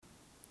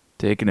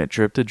Taking a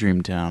trip to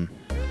Dreamtown.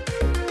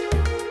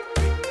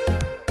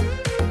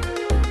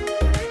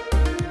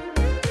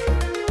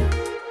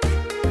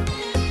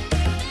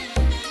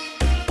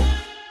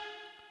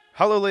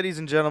 Hello, ladies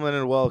and gentlemen,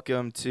 and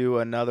welcome to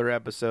another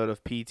episode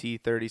of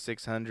PT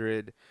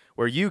 3600,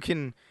 where you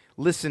can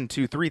listen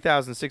to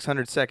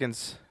 3,600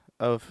 seconds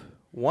of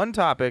one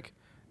topic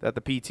that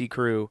the PT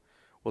crew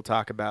will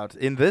talk about.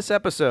 In this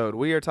episode,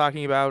 we are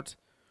talking about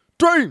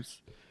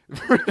dreams.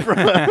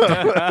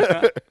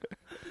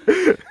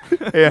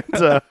 And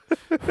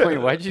Wait,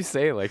 why'd you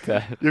say it like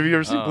that? have you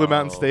ever seen Blue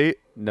Mountain State?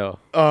 No.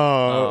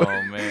 Oh,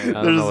 man.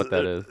 I don't know what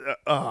that is. you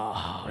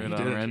Right did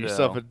on it Rendell.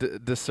 yourself a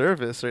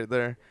disservice right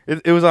there.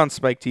 It was on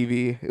Spike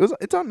TV.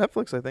 It's on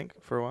Netflix, I think,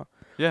 for a while.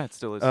 Yeah, it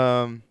still is.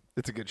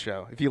 It's a good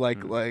show. If you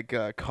like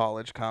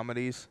college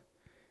comedies,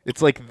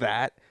 it's like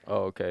that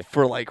Oh, okay.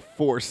 for like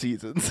 4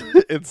 seasons.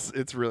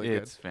 it's really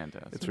It's good.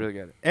 fantastic. It's really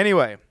good.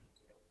 Anyway,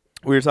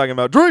 we were talking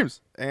about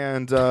dreams,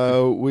 and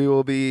we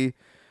will be,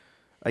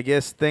 I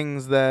guess,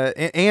 things that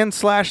and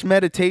slash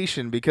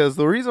meditation, because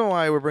the reason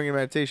why we're bringing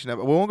meditation up,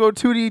 we won't go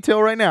too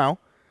detail right now,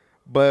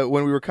 but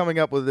when we were coming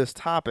up with this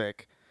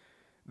topic,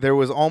 there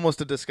was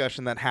almost a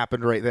discussion that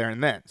happened right there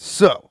and then.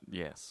 So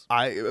Yes.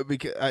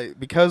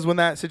 because when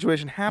that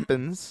situation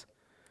happens,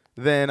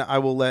 then I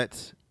will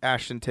let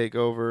Ashton take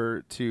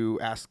over to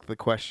ask the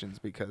questions,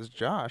 because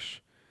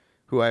Josh,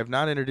 who I have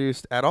not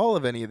introduced at all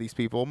of any of these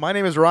people, my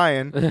name is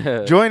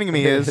Ryan. Joining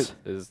me is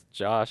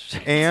Josh.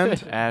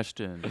 and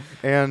Ashton.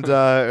 and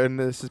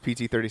this is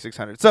PT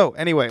 3600. So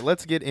anyway,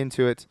 let's get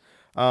into it.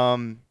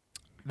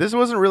 This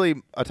wasn't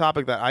really a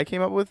topic that I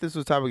came up with. This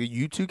was a topic that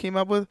you two came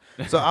up with.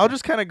 So I'll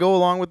just kind of go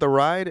along with the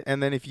ride,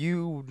 and then if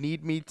you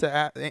need me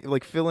to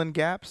fill in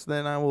gaps,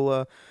 then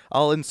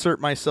I'll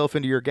insert myself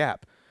into your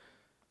gap.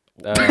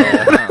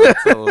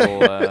 That's a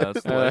little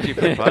edgy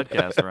for the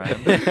podcast,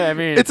 Ryan. I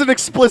mean, It's an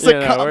explicit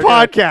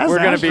podcast. We're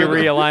going to be Ashton.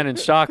 realigning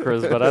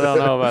chakras, but I don't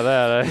know about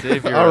that.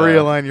 Save your, I'll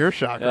realign your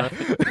chakra.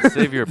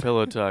 save your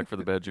pillow talk for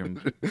the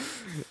bedroom.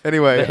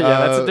 Anyway, Yeah,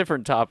 that's a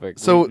different topic.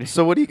 So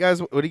what do you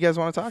guys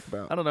want to talk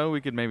about? I don't know.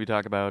 We could maybe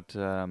talk about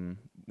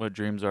what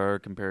dreams are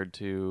compared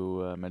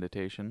to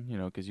meditation. You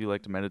know, because you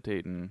like to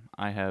meditate, and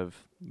I have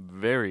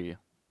very,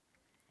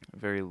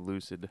 very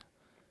lucid,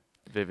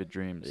 vivid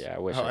dreams. yeah, I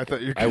wish Oh, I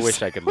thought you were I gonna wish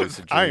say- I could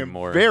lucid dream I am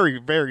more. very,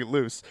 very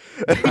loose.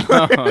 That's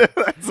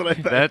what I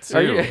thought. That's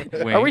Are, you.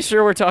 you, are we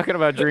sure we're talking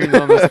about dreams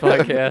on this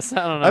podcast?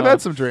 I don't know. I've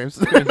had some dreams.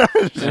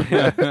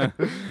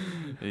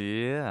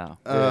 Yeah.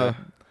 Uh,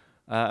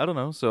 I don't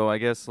know. So I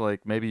guess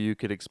like maybe you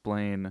could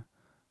explain.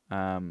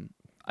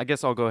 I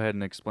guess I'll go ahead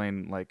and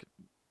explain like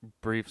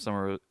brief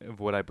summary of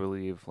what I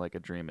believe like a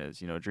dream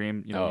is. You know,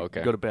 dream. You know, Oh, you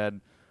okay. go to bed,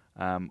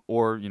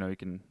 or you know you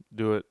can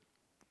do it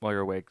while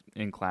you're awake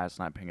in class,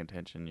 not paying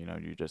attention. You know,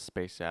 you just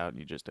space out and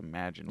you just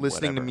imagine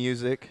listening to whatever.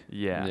 music,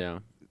 Yeah. Yeah.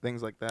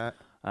 things like that.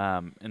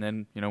 And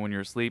then you know when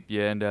you're asleep,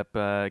 you end up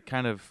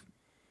kind of.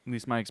 At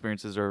least my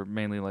experiences are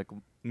mainly like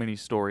mini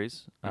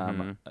stories.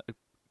 Mhm.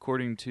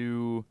 According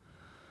to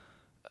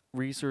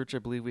research, I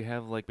believe we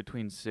have like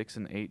between 6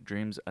 and 8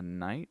 dreams a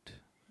night.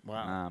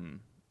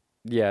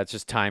 Yeah, it's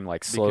just time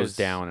like slows Because-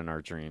 down in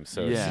our dreams,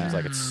 so it Yeah. seems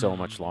like it's so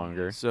much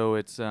longer. So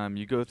it's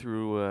you go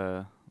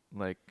through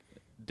like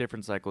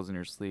different cycles in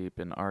your sleep,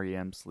 and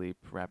REM sleep,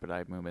 rapid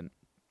eye movement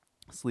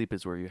sleep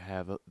is where you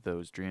have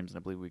those dreams, and I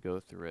believe we go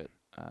through it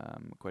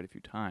quite a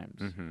few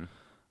times.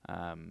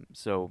 Mm-hmm.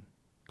 So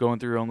going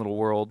through your own little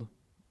world,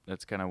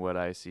 that's kind of what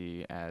I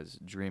see as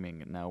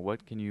dreaming. Now,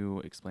 what can you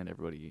explain to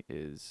everybody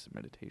is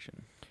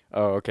meditation?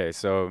 Oh, okay.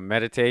 So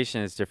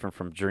meditation is different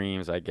from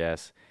dreams, I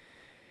guess.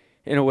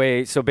 In a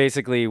way, so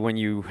basically when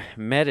you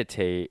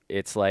meditate,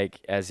 it's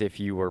like as if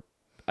you were,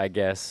 I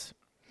guess,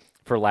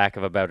 for lack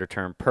of a better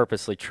term,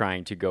 purposely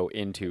trying to go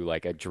into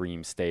like a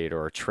dream state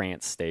or a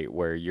trance state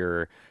where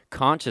you're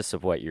conscious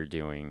of what you're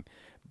doing,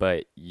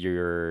 but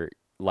you're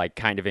like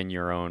kind of in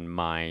your own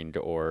mind,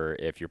 or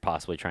if you're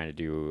possibly trying to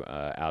do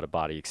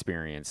out-of-body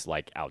experience,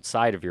 like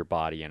outside of your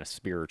body in a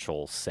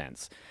spiritual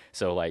sense.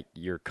 So like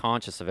you're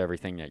conscious of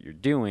everything that you're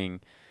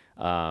doing,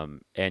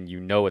 and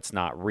you know it's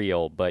not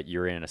real, but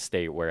you're in a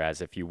state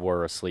whereas if you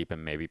were asleep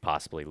and maybe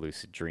possibly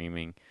lucid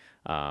dreaming.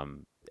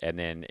 And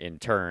then in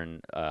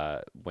turn,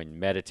 when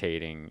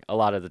meditating, a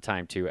lot of the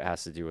time too, it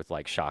has to do with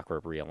like chakra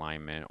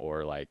realignment,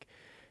 or like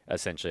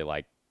essentially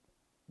like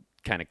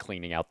kind of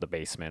cleaning out the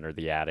basement or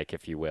the attic,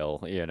 if you will,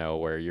 you know,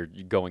 where you're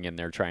going in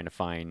there trying to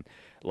find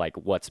like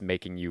what's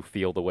making you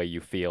feel the way you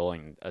feel,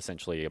 and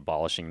essentially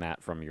abolishing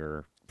that from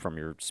your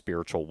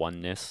spiritual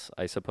oneness,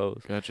 I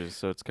suppose. Gotcha.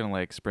 So it's kind of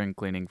like spring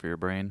cleaning for your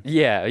brain.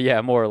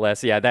 Yeah, more or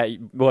less. Yeah, that,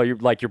 well, you're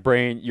like your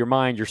brain, your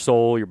mind, your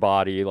soul, your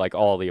body, like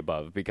all the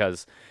above,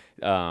 because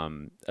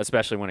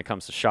especially when it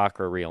comes to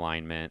chakra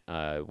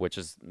realignment, which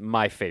is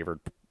my favorite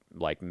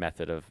like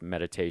method of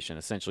meditation.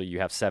 Essentially, you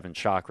have 7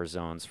 chakra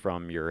zones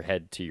from your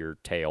head to your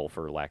tail,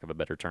 for lack of a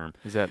better term.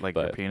 Is that like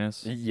your But-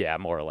 penis? Yeah,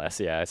 more or less.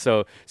 Yeah.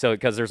 So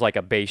because there's like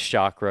a base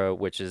chakra,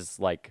 which is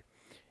like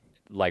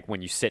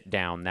when you sit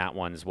down, that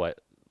one's what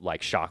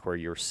like chakra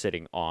you're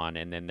sitting on,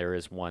 and then there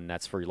is one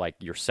that's for like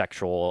your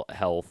sexual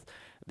health.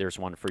 There's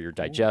one for your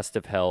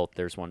digestive health.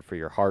 There's one for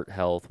your heart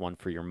health. One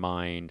for your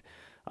mind,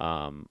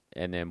 and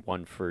then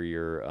one for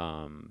your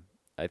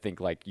I think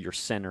like your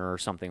center or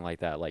something like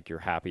that. Like you're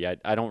happy.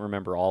 I don't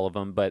remember all of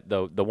them, but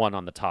the one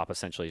on the top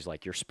essentially is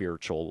like your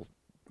spiritual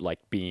like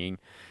being,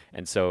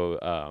 and so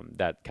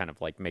that kind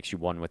of like makes you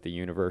one with the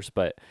universe.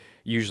 But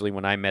usually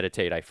when I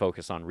meditate, I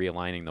focus on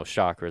realigning those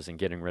chakras and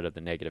getting rid of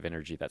the negative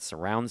energy that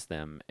surrounds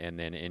them, and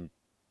then in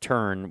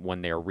turn,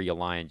 when they are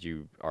realigned,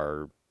 you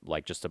are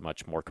like just a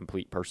much more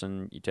complete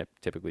person. You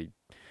typically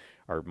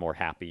are more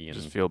happy and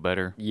Just feel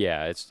better.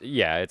 yeah,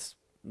 it's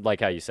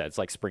like how you said, it's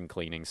like spring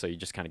cleaning. So you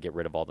just kind of get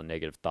rid of all the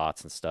negative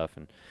thoughts and stuff.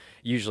 And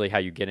usually how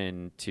you get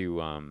into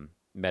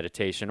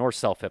meditation or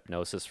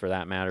self-hypnosis for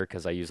that matter,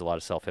 because I use a lot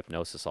of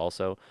self-hypnosis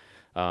also.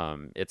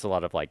 It's a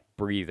lot of like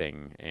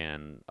breathing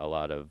and a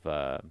lot of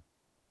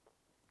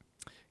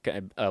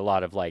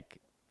like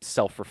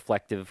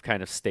self-reflective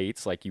kind of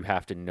states. Like you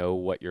have to know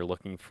what you're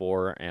looking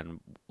for and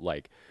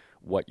like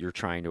what you're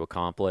trying to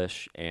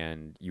accomplish,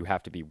 and you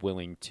have to be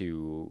willing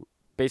to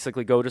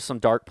basically go to some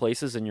dark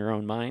places in your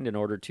own mind in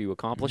order to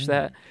accomplish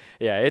that.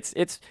 Yeah,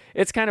 it's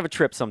kind of a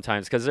trip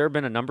sometimes, because there have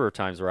been a number of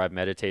times where I've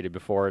meditated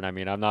before, and I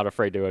mean, I'm not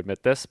afraid to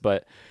admit this,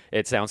 but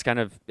it sounds kind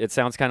of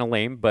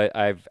lame, but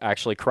I've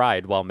actually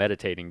cried while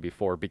meditating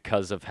before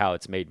because of how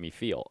it's made me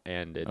feel.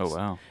 And it's, Oh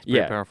wow, it's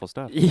pretty powerful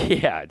stuff.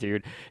 yeah,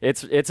 dude,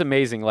 it's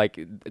amazing. Like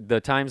the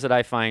times that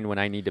I find when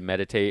I need to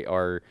meditate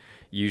are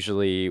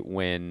usually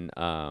when,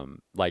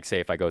 like say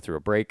if I go through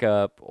a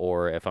breakup,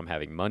 or if I'm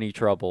having money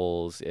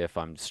troubles, if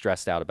I'm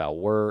stressed out about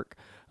work,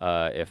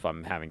 if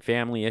I'm having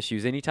family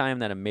issues, anytime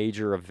that a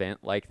major event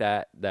like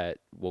that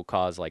will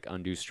cause like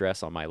undue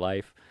stress on my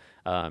life,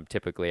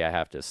 typically I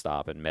have to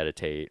stop and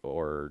meditate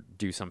or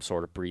do some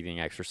sort of breathing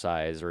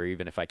exercise. Or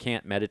even if I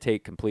can't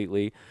meditate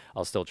completely,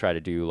 I'll still try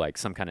to do like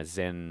some kind of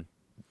Zen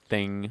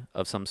thing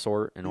of some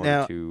sort in order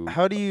Now, to.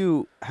 how do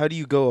you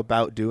go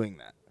about doing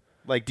that?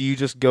 Like, do you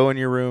just go in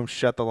your room,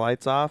 shut the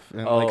lights off,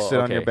 and like sit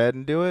on your okay. bed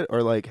and do it,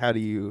 or like how do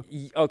you?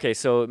 Okay,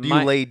 so Do you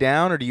lay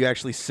down, or do you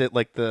actually sit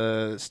like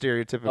the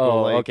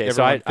stereotypical like okay,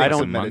 so everyone I thinks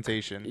don't of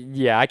meditation?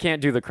 Yeah, I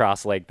can't do the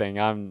cross leg thing.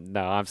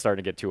 I'm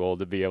starting to get too old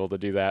to be able to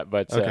do that.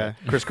 But Okay,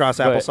 crisscross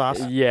but,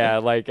 applesauce. Yeah,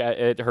 like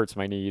it hurts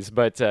my knees.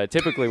 But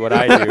typically, what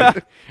I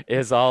do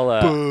is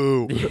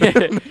Boo.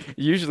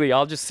 usually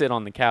I'll just sit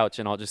on the couch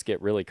and I'll just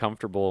get really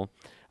comfortable.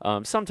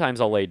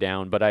 Sometimes I'll lay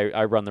down, but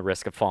I run the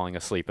risk of falling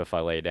asleep if I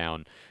lay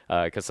down,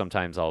 because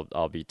sometimes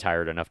I'll be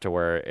tired enough to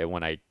where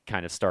when I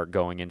kind of start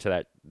going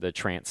into the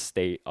trance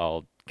state,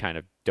 I'll kind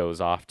of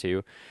doze off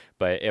too.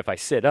 But if I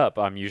sit up,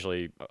 I'm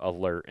usually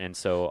alert, and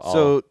so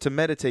So to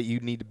meditate, you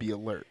need to be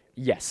alert.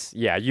 yes,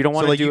 yeah, you don't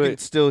want So to like do you it. can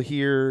still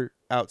hear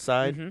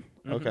outside. Mhm.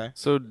 Okay.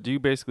 So do you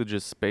basically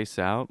just space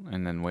out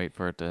and then wait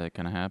for it to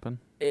kind of happen?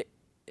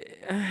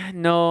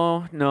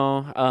 No.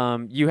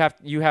 You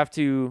have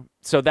to.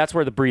 So that's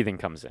where the breathing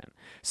comes in.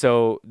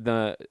 So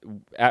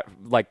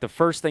like the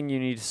first thing you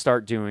need to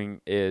start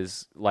doing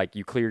is like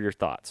you clear your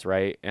thoughts,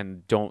 right,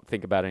 and don't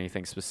think about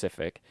anything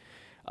specific.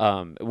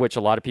 Which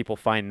a lot of people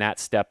find that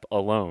step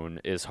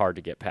alone is hard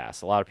to get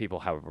past. A lot of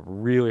people have a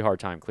really hard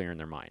time clearing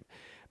their mind.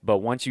 But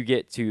once you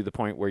get to the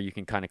point where you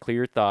can kind of clear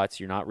your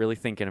thoughts, you're not really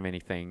thinking of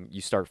anything, you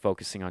start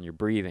focusing on your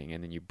breathing,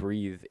 and then you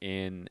breathe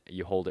in,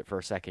 you hold it for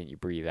a second, you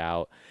breathe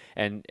out.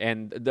 And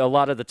a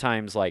lot of the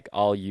times, like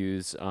I'll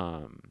use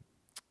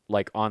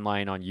like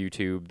online on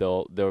YouTube,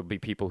 there'll be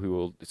people who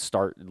will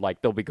start,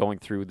 like they'll be going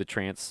through the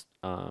trance,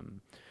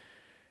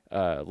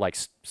 like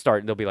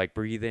they'll be like,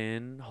 breathe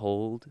in,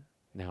 hold,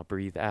 now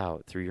breathe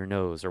out through your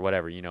nose or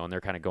whatever, and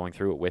they're kind of going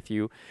through it with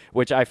you,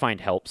 which I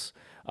find helps.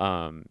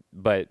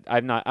 But I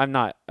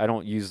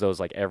don't use those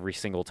like every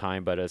single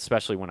time, but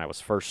especially when I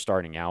was first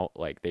starting out,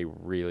 like they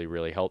really,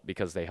 really helped,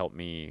 because they helped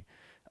me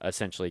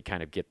essentially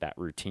kind of get that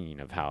routine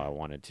of how I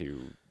wanted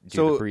to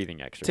do the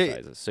breathing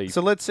exercises.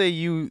 So let's say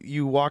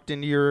you walked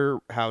into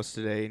your house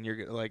today and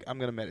you're like, I'm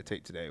going to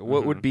meditate today.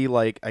 What would be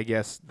like, I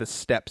guess, the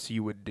steps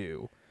you would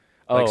do?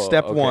 Like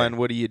step okay. 1,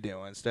 what are you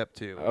doing? Step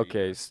 2.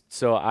 Okay,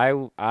 so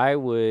I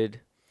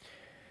would.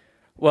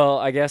 Well,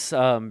 I guess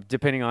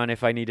depending on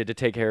if I needed to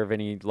take care of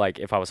any, like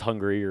if I was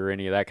hungry or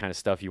any of that kind of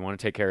stuff, you want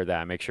to take care of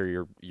that. Make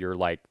sure you're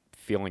like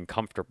feeling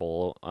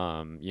comfortable.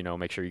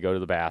 Make sure you go to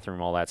the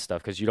bathroom, all that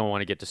stuff, because you don't want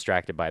to get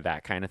distracted by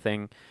that kind of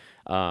thing.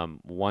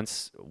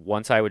 Once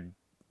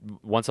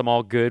I'm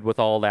all good with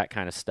all that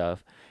kind of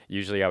stuff,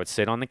 usually I would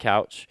sit on the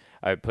couch.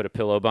 I would put a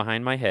pillow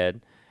behind my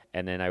head.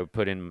 And then I would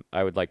put in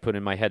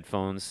my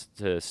headphones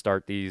to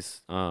start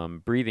these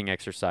breathing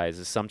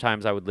exercises.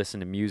 Sometimes I would listen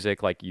to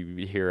music like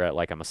you hear at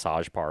like a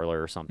massage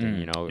parlor or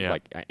something, yeah.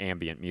 like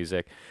ambient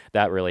music.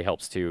 That really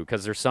helps too,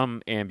 because there's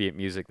some ambient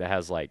music that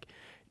has like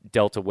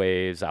delta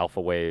waves,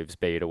 alpha waves,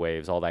 beta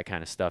waves, all that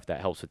kind of stuff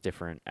that helps with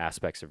different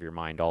aspects of your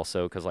mind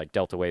also, because like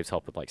delta waves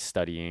help with like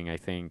studying, I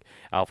think.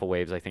 Alpha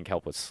waves, I think,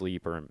 help with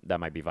sleep, or that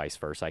might be vice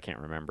versa. I can't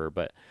remember,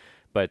 but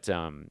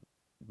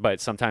but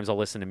sometimes I'll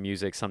listen to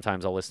music.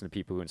 Sometimes I'll listen to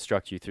people who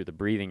instruct you through the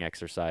breathing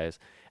exercise.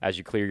 As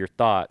you clear your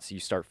thoughts, you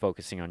start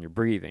focusing on your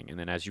breathing. And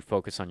then as you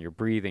focus on your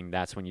breathing,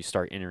 that's when you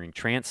start entering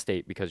trance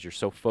state, because you're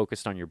so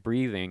focused on your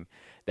breathing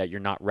that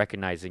you're not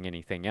recognizing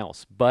anything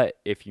else. But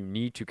if you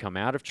need to come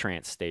out of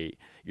trance state,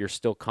 you're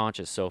still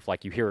conscious. So if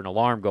like you hear an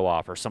alarm go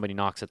off or somebody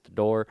knocks at the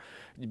door,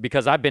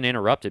 because I've been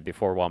interrupted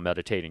before while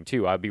meditating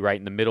too. I'd be right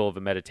in the middle of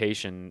a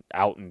meditation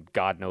out in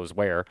God knows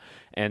where,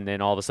 and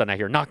then all of a sudden I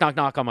hear knock, knock,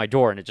 knock on my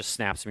door, and it just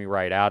snaps me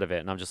right out of it.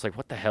 And I'm just like,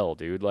 what the hell,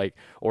 dude? Like,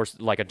 or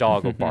like a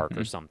dog will bark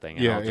or something,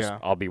 and Yeah,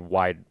 I'll be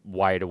wide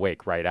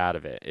awake right out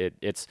of it.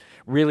 It's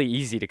really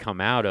easy to come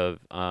out of,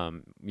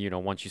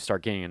 once you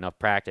start getting enough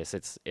practice.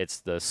 It's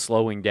the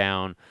slowing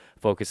down,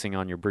 focusing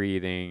on your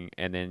breathing,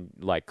 and then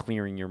like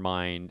clearing your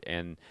mind.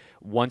 And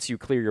once you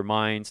clear your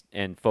mind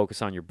and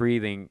focus on your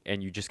breathing,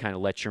 and you just kind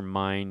of let your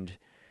mind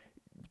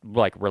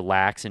like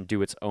relax and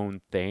do its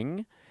own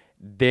thing,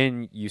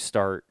 then you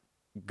start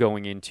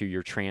going into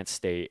your trance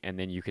state, and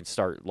then you can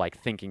start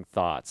like thinking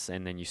thoughts,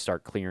 and then you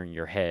start clearing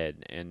your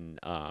head and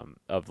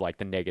of like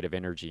the negative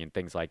energy and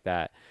things like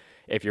that.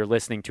 If you're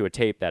listening to a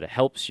tape that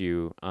helps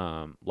you,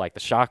 like the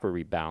chakra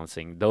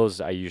rebalancing, those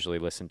I usually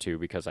listen to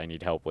because I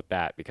need help with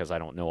that, because I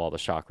don't know all the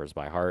chakras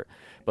by heart.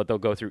 But they'll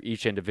go through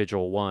each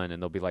individual one,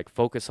 and they'll be like,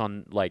 focus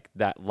on like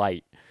that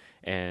light,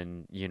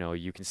 and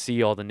you can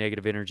see all the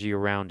negative energy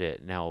around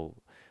it. Now,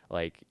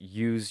 like,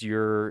 use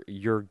your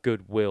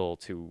goodwill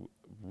to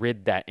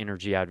rid that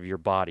energy out of your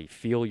body.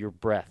 Feel your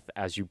breath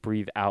as you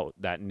breathe out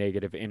that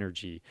negative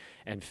energy,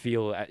 and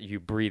feel you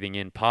breathing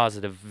in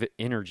positive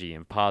energy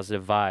and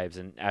positive vibes.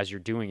 And as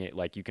you're doing it,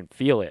 like, you can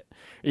feel it,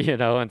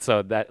 and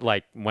so that,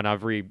 like, when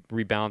I've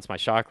rebalanced my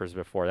chakras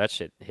before, that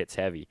shit hits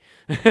heavy.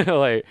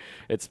 Like,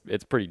 it's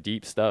pretty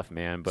deep stuff,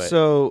 man. But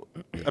so,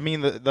 I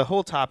mean, the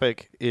whole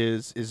topic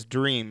is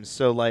dreams.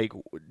 So, like,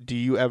 do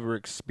you ever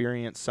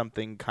experience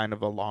something kind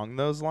of along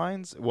those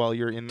lines while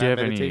you're in Do you that have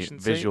any meditation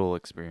state? visual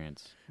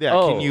experience? Yeah,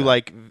 Oh, can you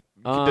like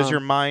does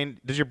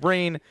your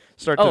brain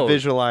start to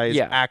visualize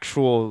yeah.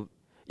 actual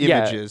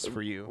images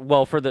for you?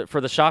 Well, for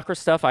the chakra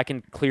stuff, I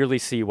can clearly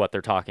see what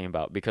they're talking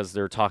about, because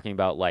they're talking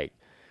about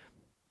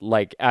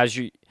like as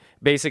you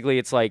basically,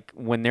 it's like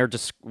when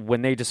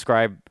they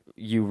describe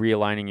you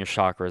realigning your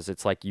chakras,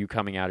 it's like you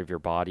coming out of your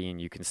body,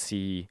 and you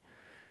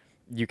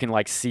can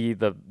like see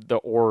the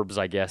orbs,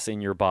 I guess,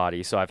 in your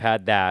body. So I've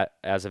had that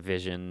as a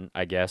vision,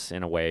 I guess,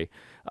 in a way.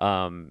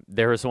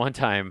 There was one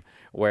time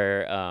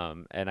where,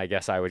 and I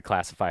guess I would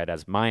classify it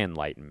as my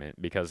enlightenment,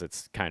 because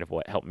it's kind of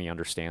what helped me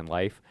understand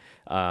life.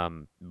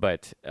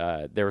 But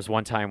there was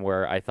one time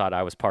where I thought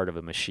I was part of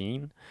a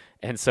machine.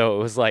 And so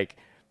it was like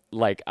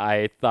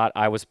I thought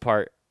I was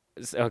part.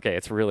 Okay,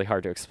 it's really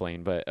hard to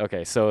explain, but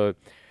okay.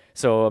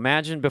 So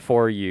imagine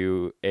before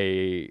you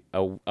a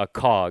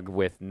cog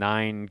with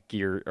 9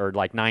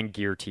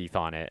 gear teeth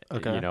on it,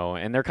 Okay.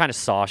 and they're kind of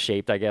saw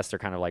shaped, I guess. They're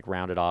kind of like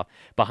rounded off.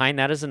 Behind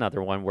that is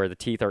another one where the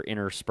teeth are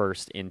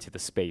interspersed into the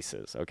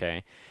spaces,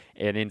 okay?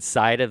 And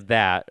inside of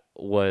that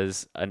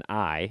was an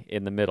eye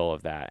in the middle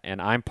of that.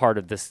 And I'm part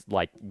of this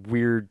like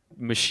weird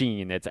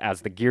machine. It's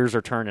as the gears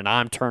are turning,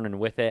 I'm turning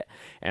with it,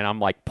 and I'm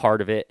like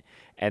part of it.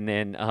 And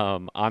then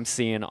I'm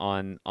seeing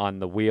on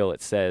the wheel,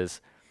 it says,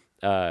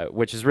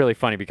 which is really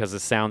funny because it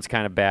sounds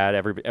kind of bad.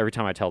 Every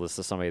time I tell this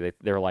to somebody,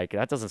 they're like,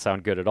 that doesn't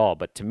sound good at all.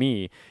 But to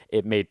me,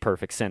 it made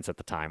perfect sense at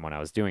the time when I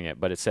was doing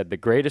it. But it said, the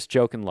greatest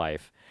joke in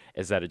life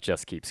is that it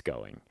just keeps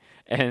going.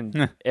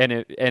 And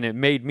it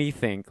made me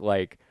think,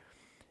 like,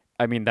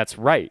 I mean, that's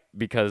right.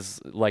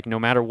 Because, like, no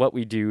matter what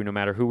we do, no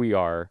matter who we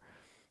are,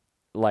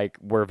 like,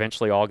 we're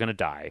eventually all going to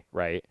die,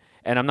 right?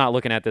 And I'm not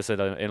looking at this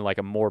in like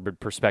a morbid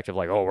perspective,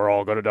 like, oh, we're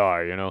all going to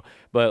die,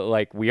 But,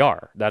 like, we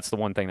are. That's the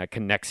one thing that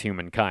connects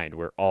humankind.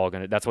 We're all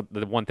going to. That's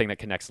the one thing that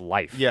connects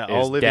life. Yeah, is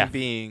all living death.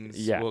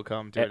 beings will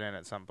come to an end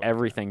at some point.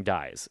 Everything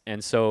dies.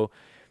 And so,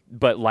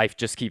 but life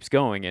just keeps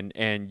going.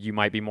 And you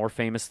might be more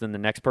famous than the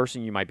next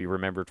person. You might be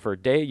remembered for a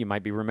day. You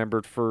might be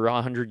remembered for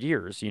 100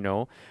 years,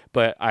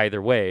 But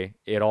either way,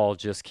 it all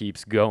just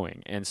keeps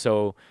going. And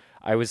so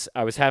I was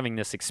having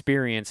this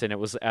experience, and it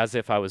was as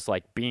if I was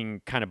like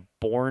being kind of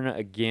born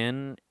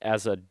again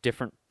as a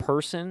different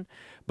person.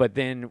 But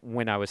then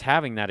when I was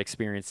having that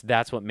experience,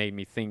 that's what made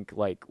me think,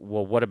 like,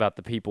 well, what about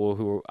the people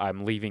who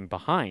I'm leaving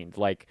behind?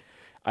 Like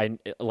I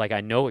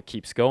know it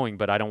keeps going,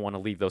 but I don't want to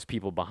leave those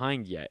people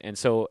behind yet. And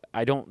so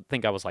I don't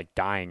think I was like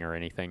dying or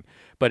anything,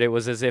 but it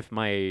was as if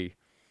my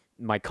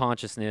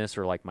consciousness,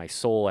 or like my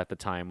soul at the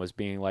time, was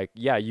being like,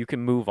 yeah, you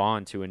can move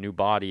on to a new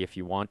body if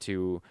you want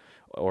to,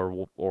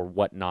 or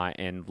whatnot,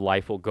 and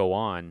life will go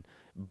on.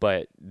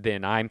 But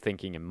then I'm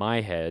thinking in my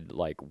head,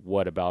 like,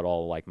 what about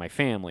all like my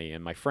family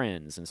and my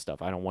friends and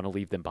stuff? I don't want to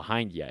leave them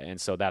behind yet.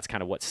 And so that's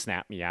kind of what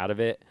snapped me out of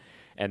it.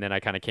 And then I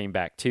kind of came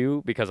back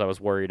too, because I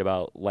was worried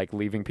about like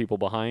leaving people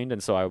behind.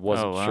 And so I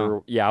wasn't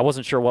sure. Yeah, I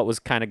wasn't sure what was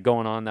kind of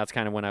going on. That's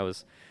kind of when I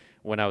was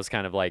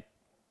kind of like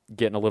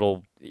getting a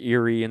little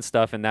eerie and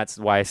stuff. And that's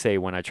why I say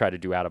when I try to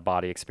do out of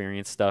body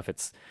experience stuff,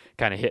 it's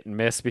kind of hit and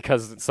miss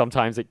because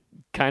sometimes it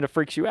kind of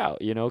freaks you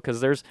out, you know,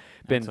 because there's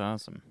been, That's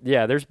awesome.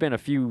 yeah, there's been a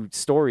few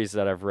stories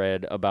that I've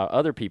read about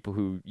other people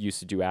who used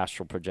to do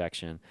astral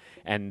projection,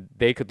 and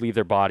they could leave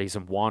their bodies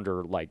and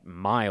wander like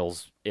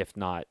miles, if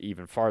not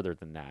even farther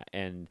than that.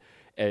 And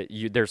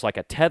there's like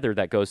a tether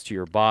that goes to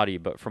your body,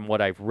 but from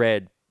what I've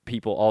read,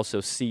 people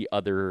also see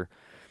other,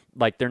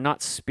 like they're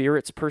not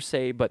spirits per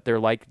se, but they're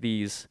like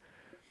these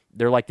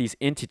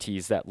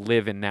entities that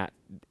live in that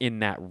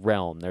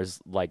realm. There's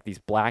like these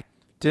black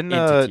Didn't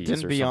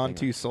entities or Beyond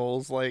something. Two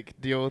Souls like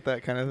deal with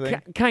that kind of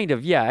thing? Kind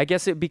of, yeah. I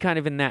guess it'd be kind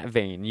of in that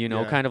vein, you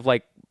know, Yeah. kind of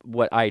like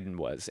what Aiden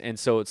was. And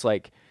so it's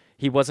like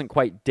he wasn't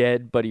quite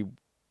dead, but he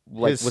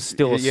like was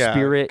still a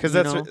spirit. Because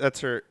that's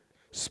her.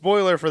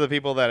 Spoiler for the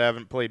people that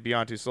haven't played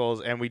Beyond Two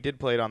Souls, and we did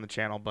play it on the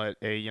channel, but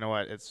hey, you know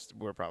what?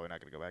 We're probably not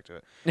going to go back to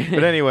it.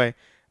 But anyway,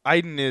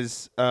 Aiden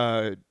is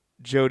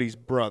Jodie's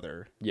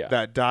brother Yeah.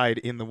 that died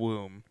in the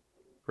womb,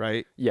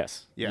 right?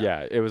 Yes. Yeah.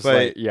 Yeah. It was But-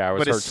 like, yeah, it was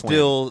But her it's twin.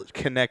 still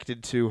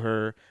connected to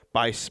her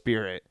by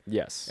spirit,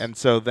 Yes. and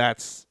so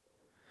that's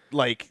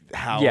like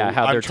how, Yeah,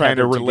 how I'm they're trying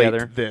to tethered relate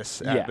together.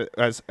 this Yeah.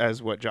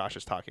 as what Josh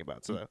is talking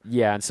about. So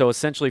Yeah, and so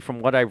essentially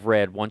from what I've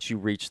read, once you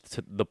reach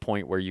to the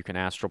point where you can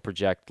astral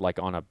project like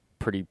on a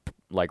pretty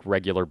like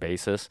regular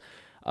basis,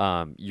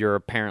 you're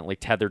apparently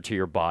tethered to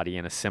your body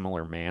in a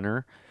similar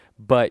manner,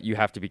 but you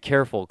have to be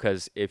careful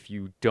because if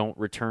you don't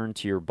return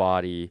to your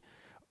body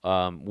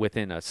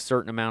within a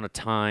certain amount of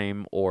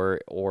time,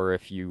 or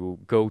if you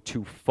go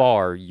too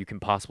far, you can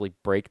possibly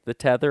break the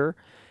tether.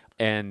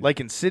 And like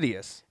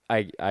Insidious.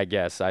 I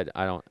guess I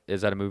don't,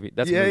 is that a movie?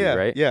 That's yeah, a movie, yeah,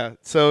 right? Yeah.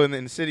 So in the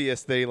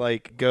Insidious, they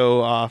like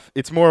go off.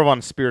 It's more of on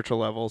a spiritual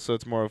level, so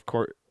it's more of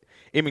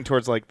aiming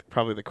towards like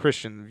probably the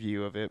Christian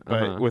view of it,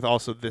 but Uh-huh. with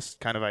also this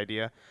kind of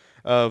idea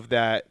of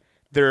that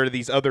there are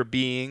these other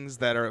beings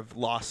that have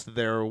lost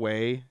their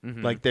way,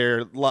 Mhm. like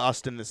they're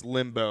lost in this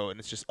limbo, and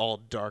it's just all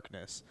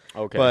darkness.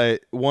 Okay.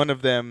 But one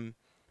of them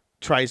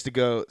tries to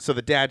go. So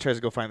the dad tries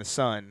to go find the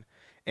son,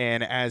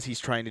 and as he's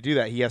trying to do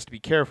that, he has to be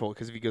careful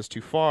because if he goes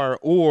too far,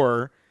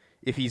 or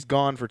if he's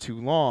gone for too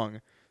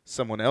long,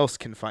 someone else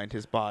can find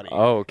his body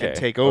Oh, okay. and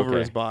take over Okay.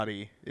 his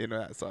body. You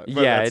know, but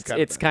Yeah, that's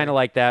it's the kind of thing.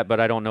 like that,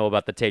 but I don't know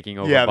about the taking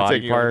over Yeah, the body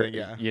taking over part. thing,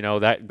 yeah. You know,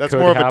 that That's could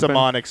more of happen. a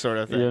demonic sort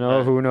of thing. You know,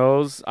 right? who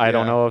knows? I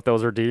don't Yeah. know if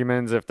those are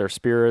demons, if they're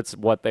spirits,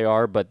 what they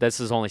are, but this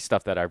is only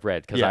stuff that I've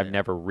read because Yeah, I've yeah.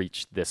 never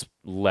reached this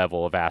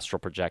level of astral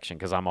projection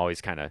because I'm always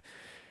kind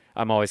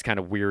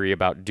of weary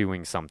about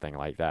doing something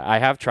like that. I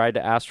have tried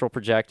to astral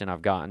project and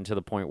I've gotten to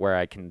the point where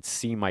I can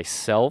see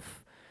myself,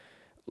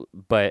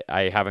 but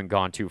I haven't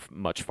gone too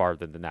much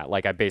farther than that.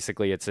 Like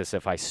it's as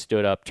if I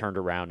stood up, turned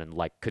around, and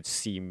like could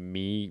see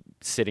me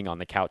sitting on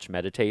the couch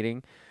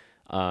meditating.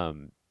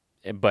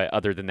 But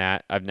other than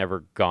that, I've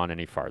never gone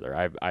any farther.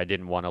 I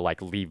didn't want to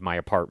like leave my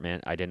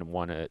apartment. I didn't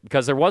want to,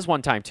 because there was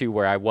one time too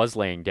where I was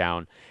laying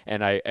down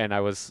and I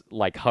was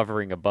like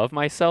hovering above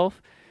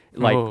myself,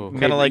 like Whoa.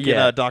 Kind of like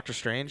yeah. in Doctor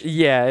Strange.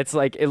 Yeah, it's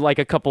like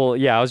a couple.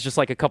 Yeah, I was just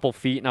like a couple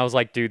feet, and I was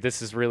like, dude,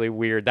 this is really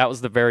weird. That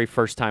was the very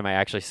first time I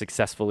actually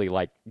successfully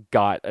like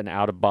got an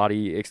out of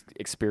body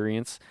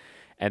experience.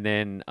 And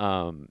then,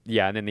 and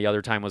then the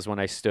other time was when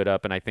I stood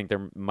up, and I think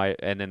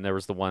and then there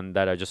was the one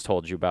that I just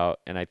told you about,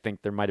 and I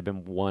think there might have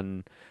been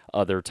one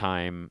other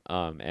time,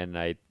 and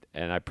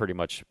I pretty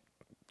much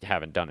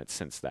haven't done it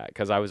since that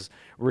because I was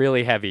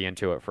really heavy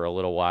into it for a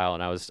little while,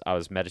 and I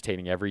was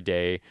meditating every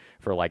day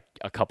for like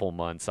a couple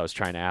months. I was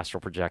trying to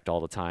astral project all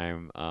the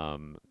time,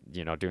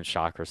 doing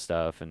chakra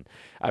stuff, and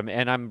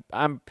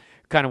I'm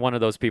kind of one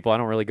of those people. I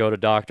don't really go to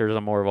doctors.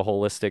 I'm more of a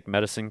holistic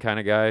medicine kind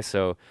of guy,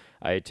 so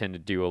I tend to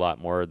do a lot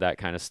more of that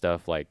kind of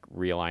stuff, like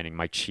realigning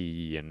my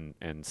chi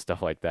and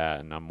stuff like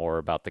that. And I'm more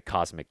about the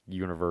cosmic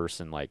universe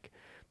and like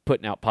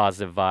putting out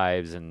positive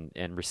vibes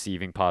and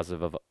receiving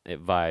positive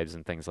vibes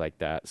and things like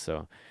that.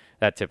 So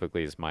that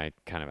typically is my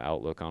kind of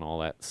outlook on all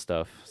that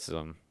stuff.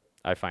 So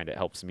I find it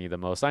helps me the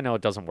most. I know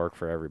it doesn't work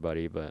for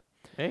everybody, but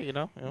Hey, you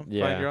know,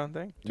 Yeah. find your own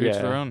thing. To each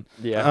yeah. their own.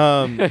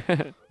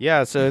 Yeah.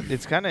 Yeah, so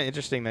it's kind of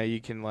interesting that you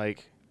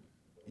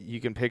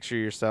can picture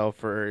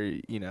yourself, or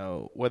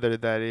whether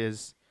that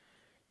is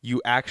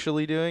you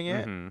actually doing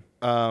it.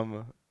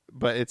 Mhm.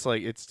 But it's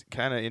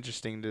kind of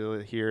interesting to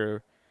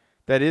hear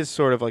that is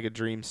sort of like a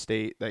dream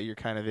state that you're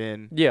kind of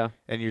in, Yeah.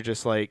 and you're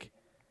just like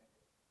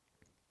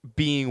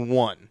being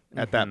one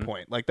at that Mhm.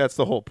 point. Like that's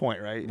the whole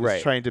point, right? It's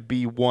Right. trying to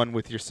be one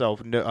with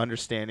yourself,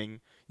 understanding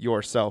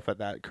yourself at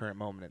that current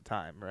moment in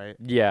time, right?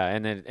 Yeah,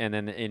 and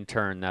then in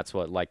turn, that's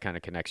what like kind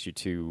of connects you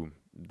to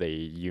the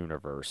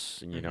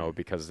universe, Mhm.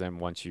 because then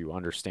once you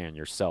understand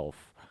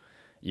yourself,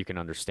 you can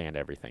understand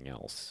everything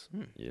else.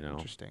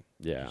 Interesting.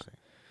 Yeah, Interesting.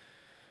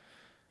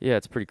 yeah,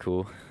 it's pretty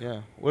cool.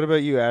 Yeah. What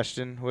about you,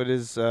 Ashton? What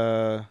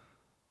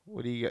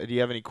do you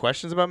have any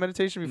questions about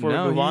meditation before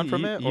No, we move on he-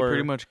 from he- it? He or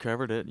pretty much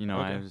covered it.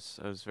 I Okay.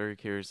 was very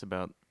curious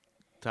about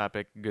the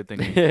topic. Good thing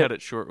we cut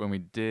it short when we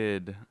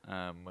did,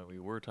 when we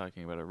were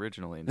talking about it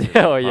originally. instead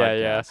of Oh, the yeah,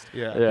 yeah. podcast,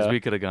 yeah, Yeah. 'cause we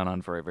could have gone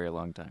on for a very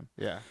long time.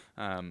 yeah.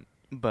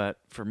 But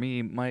for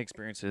me, my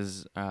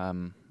experiences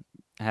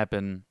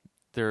happen.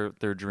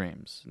 They're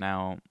dreams.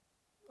 Now,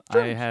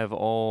 I have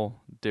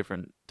all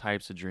different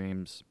types of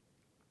dreams.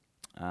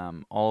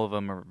 All of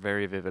them are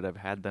very vivid. I've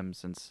had them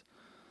since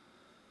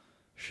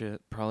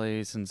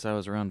probably since I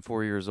was around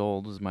 4 years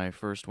old was my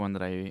first one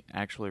that I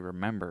actually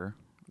remember.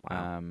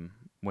 Wow.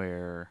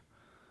 Where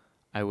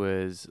I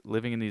was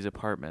living in these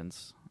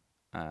apartments,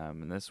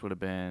 and this would have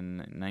been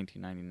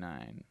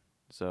 1999.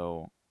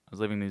 So I was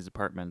living in these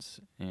apartments,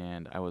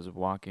 and I was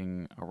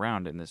walking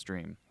around in this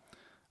dream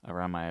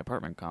around my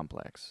apartment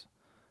complex.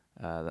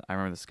 I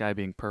remember the sky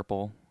being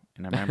purple,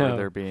 and I remember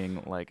there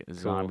being like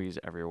zombies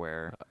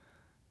everywhere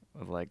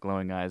with like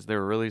glowing eyes. They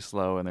were really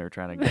slow, and they were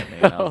trying to get me.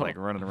 And I was like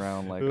running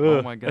around like,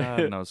 oh my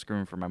god, and I was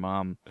screaming for my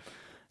mom.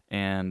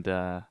 And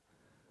the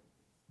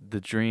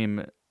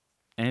dream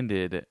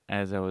ended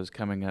as I was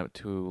coming up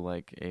to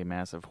like a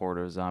massive horde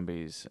of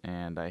zombies,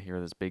 and I hear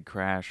this big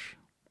crash.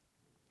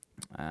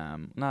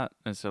 Not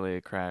necessarily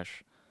a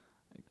crash.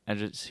 I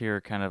just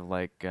hear kind of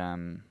like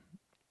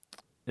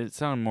it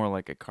sounded more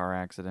like a car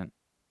accident,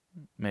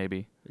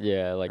 maybe,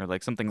 Yeah, like or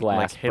like something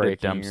glass like hit a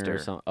breaking or dumpster,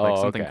 something. like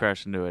Oh, something okay.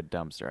 crashed into a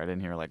dumpster. I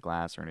didn't hear like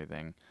glass or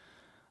anything.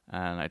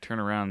 And I turn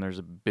around, and there's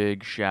a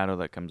big shadow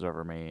that comes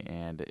over me,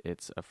 and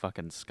it's a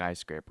fucking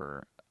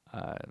skyscraper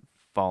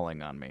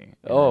falling on me.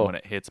 And then when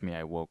it hits me,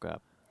 I woke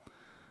up.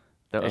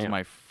 That was Damn.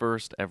 my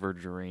first ever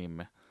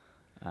dream.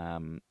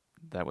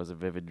 That was a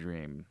vivid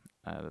dream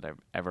that I've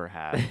ever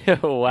had.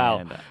 Wow.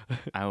 And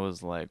I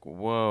was like,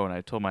 whoa. And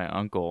I told my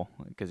uncle,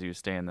 because he was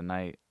staying the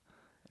night,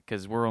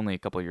 because we're only a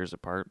couple of years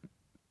apart,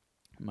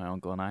 my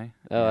uncle and I.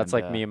 Oh, that's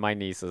And, like me and my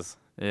nieces.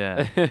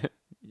 Yeah.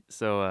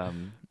 So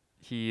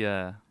he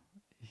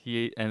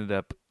ended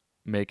up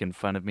making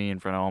fun of me in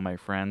front of all my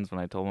friends when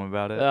I told him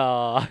about it.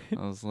 Oh.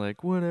 I was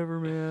like, whatever,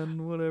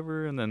 man,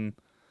 whatever. And then,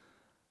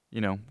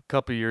 a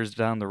couple years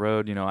down the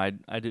road,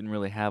 I didn't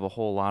really have a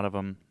whole lot of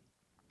them.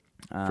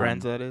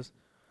 Friends, that is.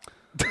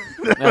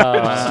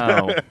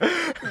 Wow.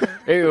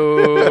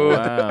 Ew.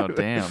 Wow,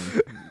 damn.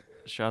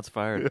 Shots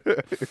fired.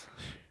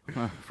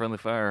 Friendly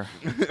fire.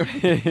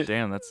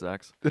 Damn, that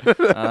sucks.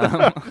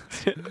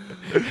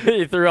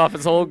 He threw off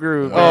his whole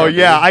group. Oh man.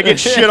 yeah, I get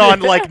shit on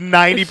like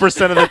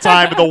 90% of the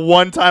time, but the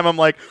one time I'm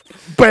like,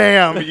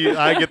 bam!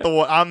 I get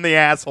I'm the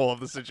asshole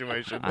of the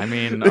situation. I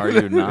mean, are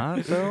you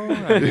not though?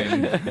 I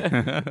mean,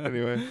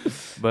 Anyway,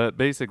 but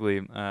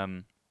basically,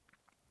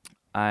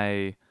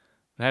 I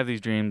have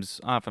these dreams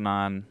off and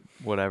on,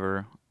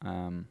 whatever.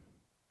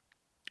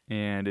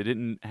 And it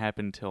didn't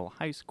happen till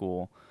high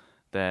school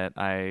that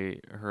I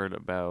heard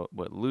about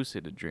what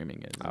lucid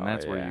dreaming is, and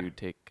that's where you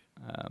take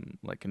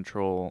like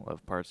control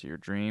of parts of your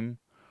dream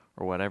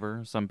or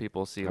whatever. Some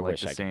people see I like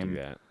wish the I could do same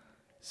that.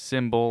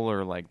 symbol,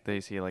 or like they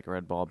see like a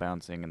red ball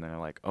bouncing, and they're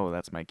like, "Oh,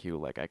 that's my cue.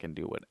 Like I can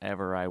do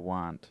whatever I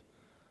want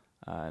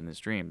in this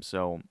dream."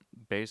 So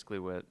basically,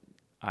 what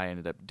I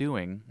ended up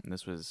doing, and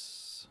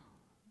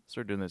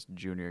started doing this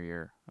junior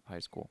year of high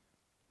school.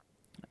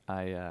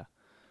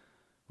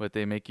 What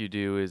they make you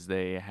do is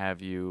they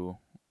have you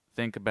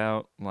think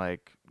about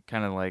like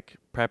kind of like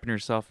prepping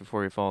yourself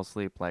before you fall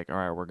asleep. Like, all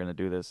right, we're gonna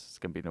do this. It's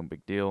gonna be no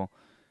big deal,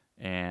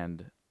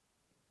 and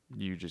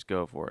you just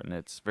go for it. And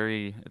it's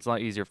a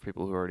lot easier for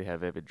people who already have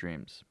vivid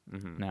dreams.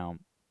 Mm-hmm. Now,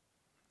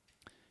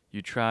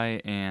 you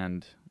try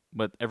and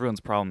what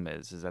everyone's problem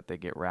is that they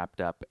get wrapped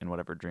up in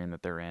whatever dream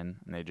that they're in,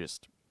 and they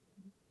just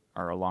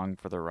are along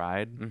for the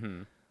ride.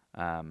 Mm-hmm.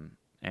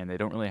 And they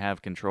don't really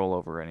have control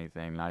over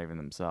anything, not even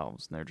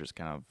themselves. And they're just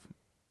kind of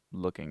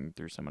looking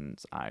through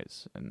someone's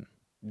eyes and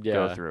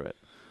go through it.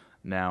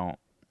 Now,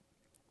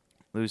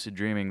 lucid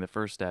dreaming, the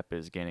first step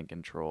is gaining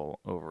control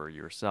over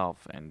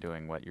yourself and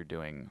doing what you're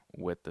doing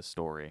with the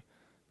story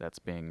that's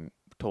being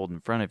told in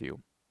front of you.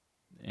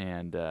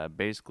 And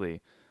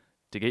basically,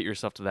 to get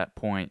yourself to that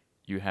point,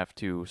 you have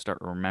to start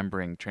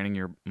training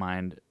your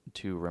mind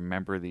to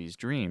remember these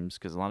dreams,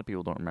 because a lot of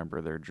people don't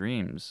remember their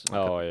dreams.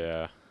 Oh,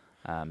 yeah.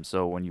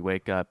 So when you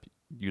wake up,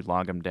 you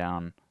log them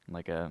down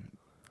like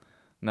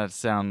not to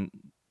sound,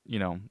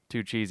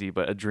 too cheesy,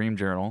 but a dream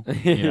journal,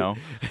 you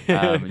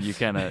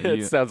kind of.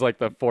 It sounds like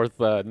the fourth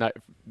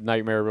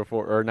Nightmare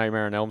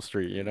on Elm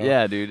Street,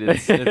 Yeah, dude.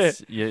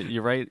 It's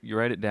you write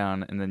it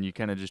down, and then you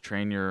kind of just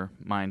train your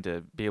mind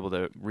to be able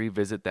to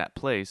revisit that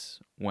place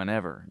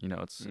whenever.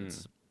 It's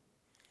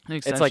an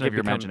extension like of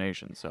your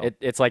imagination. So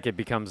it's like it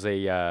becomes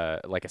a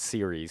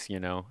series,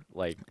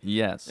 like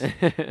yes,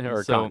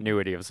 or So-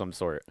 continuity of some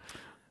sort.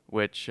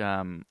 which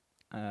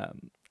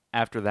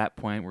after that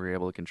point where you're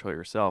able to control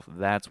yourself,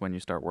 that's when you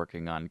start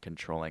working on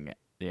controlling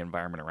the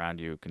environment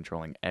around you,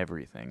 controlling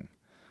everything.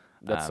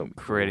 That's so cool.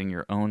 Creating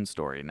your own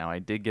story. Now, I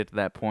did get to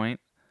that point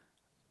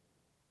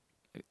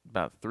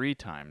about 3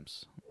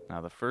 times.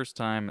 Now, the first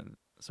time,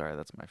 sorry,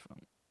 that's my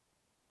phone.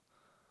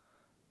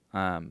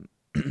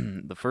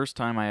 The first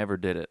time I ever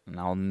did it, and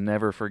I'll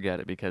never forget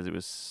it because it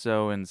was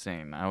so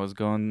insane. I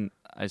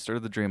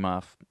started the dream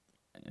off,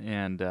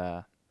 and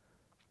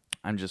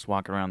I'm just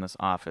walking around this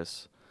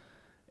office,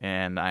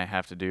 and I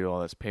have to do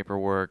all this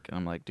paperwork. And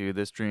I'm like, dude,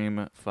 this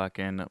dream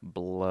fucking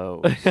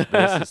blows.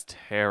 This is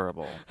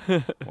terrible.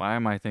 Why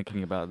am I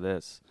thinking about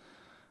this?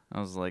 I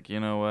was like, you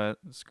know what?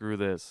 Screw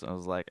this. I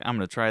was like, I'm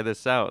going to try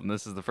this out. And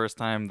this is the first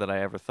time that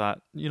I ever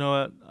thought, you know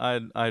what?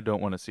 I don't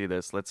want to see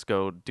this. Let's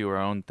go do our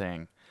own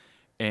thing.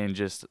 And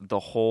just the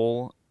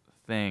whole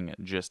thing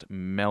just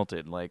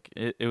melted. Like,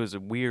 it was a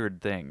weird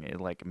thing. It,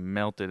 like,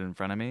 melted in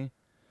front of me.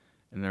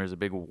 And there was a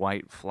big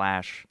white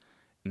flash.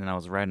 And then I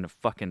was riding a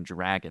fucking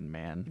dragon,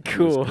 man.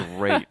 Cool. It was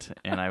great.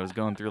 And I was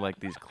going through,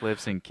 like, these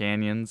cliffs and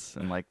canyons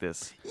and, like,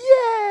 this. Yeah.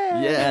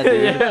 Yeah,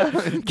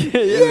 dude.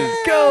 Yeah.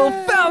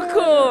 Go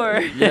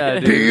Falcor! Yeah,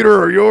 dude.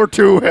 Peter, you're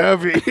too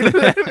heavy.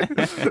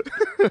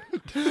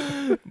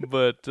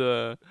 But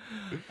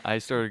I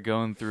started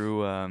going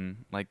through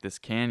like this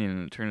canyon,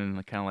 and it turned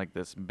into kind of like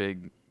this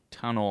big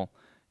tunnel,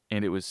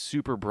 and it was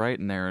super bright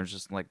in there. It was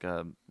just like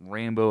a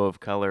rainbow of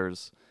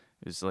colors.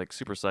 It was like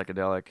super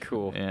psychedelic.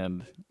 Cool.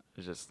 And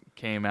it just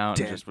came out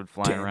and just would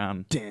fly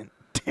around. And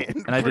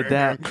I did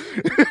that.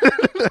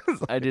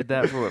 I did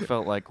that for what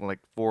felt like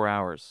 4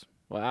 hours.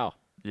 Wow.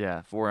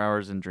 Yeah, 4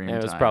 hours in dream And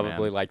it was time,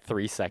 probably man. like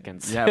 3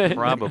 seconds. Yeah,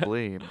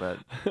 probably. But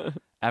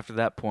after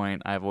that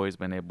point, I've always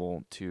been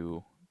able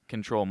to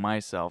control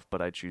myself,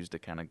 but I choose to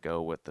kind of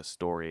go with the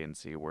story and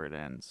see where it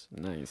ends.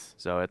 Nice.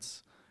 So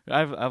I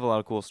have a lot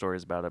of cool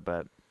stories about it.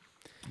 But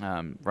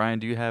Ryan,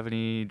 do you have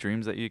any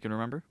dreams that you can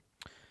remember?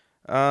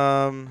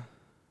 I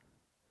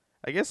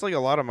guess like a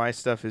lot of my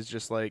stuff is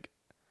just like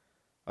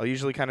I'll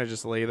usually kind of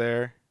just lay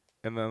there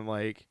and then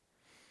like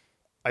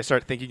I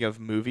start thinking of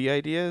movie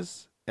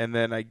ideas. And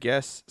then I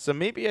guess, so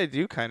maybe I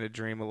do kind of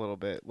dream a little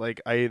bit. Like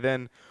I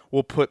then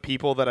will put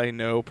people that I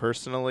know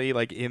personally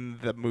like in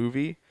the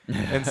movie.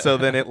 And so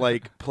then it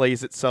like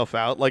plays itself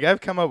out. Like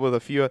I've come up with a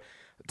few,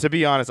 to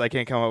be honest, I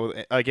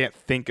can't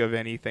think of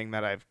anything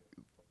that I've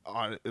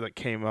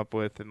came up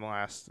with in the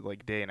last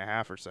like day and a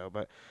half or so.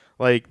 But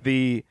like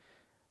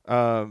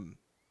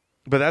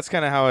but that's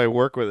kind of how I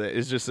work with it.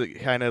 Is just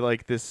kind of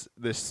like this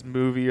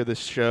movie or this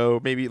show,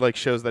 maybe like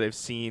shows that I've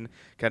seen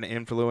kind of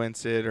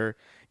influence it, or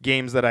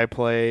games that I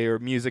play or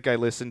music I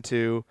listen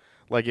to.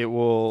 Like it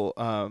will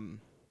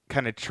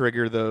kind of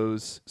trigger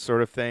those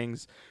sort of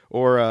things.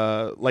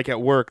 Or like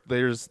at work,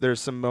 there's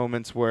some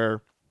moments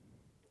where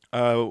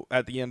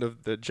at the end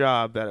of the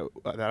job that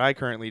I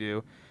currently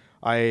do,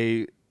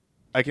 I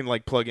can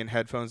like plug in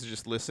headphones and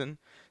just listen.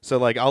 So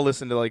like I'll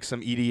listen to like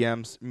some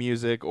EDM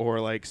music or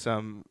like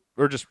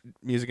or just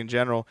music in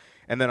general,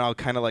 and then I'll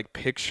kind of like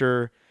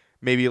picture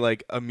maybe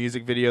like a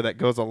music video that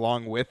goes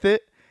along with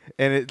it.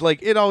 And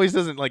it always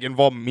doesn't like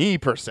involve me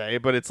per se,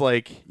 but it's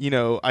like, you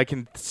know, I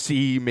can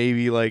see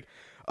maybe like,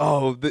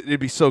 oh,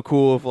 it'd be so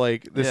cool if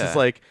like this is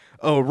like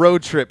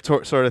road trip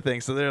sort of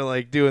thing. So they're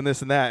like doing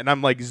this and that, and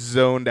I'm like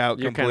zoned out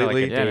You're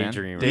completely. kind of like a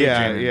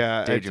daydreamer.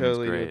 Yeah, I Daydreaming's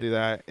totally great. do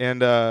that.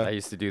 And I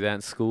used to do that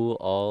in school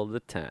all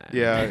the time.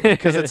 yeah,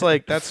 because it's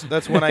like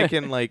that's when I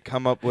can like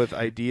come up with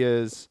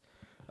ideas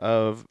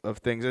of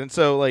things. And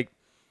so like,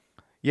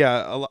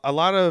 yeah, a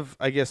lot of,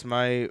 I guess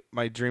my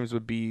dreams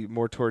would be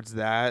more towards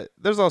that.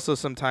 There's also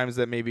some times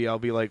that maybe I'll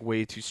be like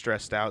way too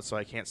stressed out, so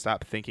I can't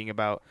stop thinking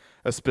about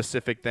a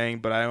specific thing.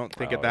 But I don't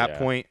think at that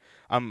point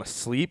I'm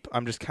asleep.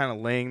 I'm just kind of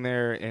laying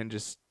there and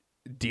just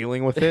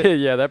dealing with it.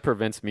 Yeah, that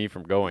prevents me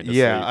from going to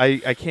Yeah,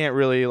 sleep. I can't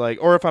really like,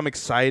 or if I'm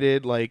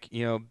excited, like,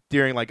 you know,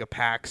 during like a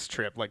PAX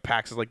trip, like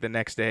PAX is like the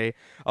next day,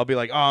 I'll be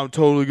like, oh, I'm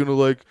totally gonna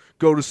like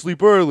go to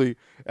sleep early,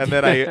 and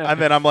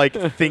then I'm like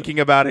thinking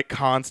about it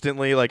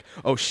constantly, like,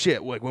 oh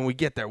shit, like when we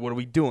get there, what are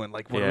we doing?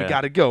 Like, where do we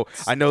gotta go?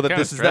 I know that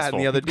kinda this is that and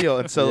the stressful. other deal,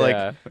 and so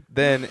Yeah. like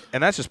then,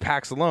 and that's just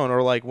PAX alone,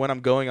 or like when I'm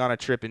going on a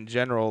trip in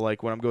general,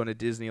 like when I'm going to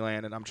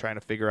Disneyland and I'm trying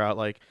to figure out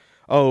like,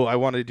 oh, I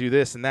want to do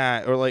this and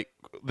that, or like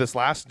this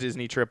last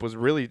Disney trip was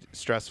really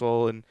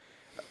stressful, and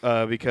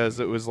because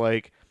it was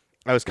like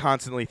I was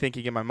constantly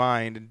thinking in my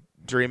mind and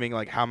dreaming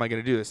like, how am I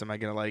going to do this? Am I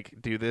going to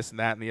like do this and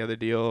that and the other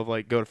deal of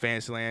like go to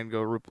Fantasyland,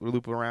 go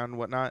loop around and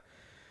whatnot?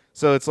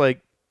 So it's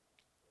like,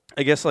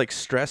 I guess like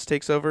stress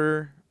takes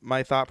over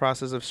my thought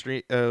process of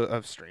sleeping,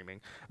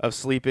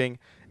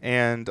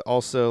 and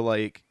also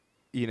like,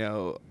 you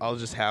know, I'll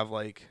just have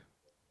like,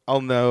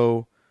 I'll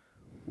know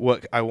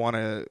what I want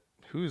to.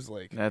 Who's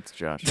like? That's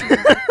Josh.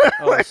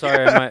 Oh,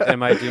 sorry. What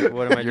am I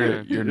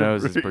doing? Your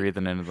nose is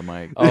breathing into the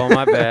mic. Oh,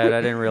 my bad.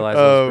 I didn't realize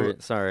I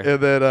was sorry.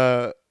 And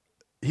then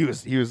he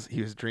was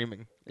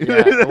dreaming.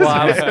 Yeah. Well,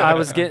 I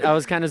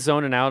was kind of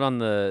zoning out on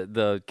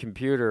the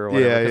computer or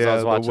whatever because I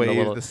was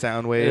watching the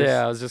sound waves.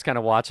 Yeah, I was just kind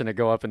of watching it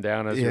go up and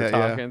down as you were Yeah,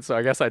 yeah. talking. So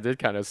I guess I did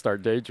kind of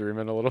start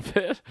daydreaming a little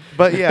bit.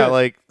 But yeah,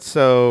 like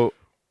so.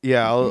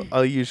 Yeah,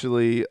 I'll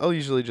usually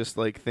just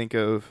like think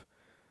of.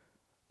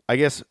 I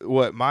guess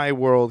what my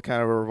world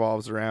kind of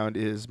revolves around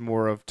is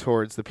more of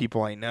towards the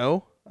people I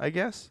know, I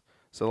guess.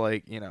 So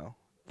like, you know,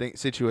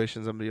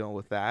 situations I'm dealing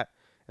with that,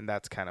 and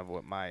that's kind of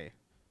what my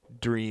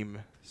dream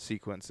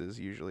sequences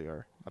usually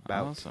are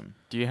about. Awesome.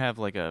 Do you have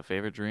like a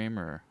favorite dream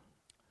or?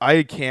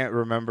 I can't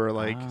remember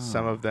like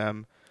some of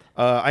them.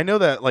 I know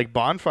that like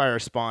Bonfire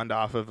spawned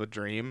off of a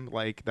dream.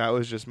 Like that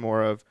was just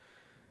more of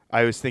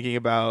I was thinking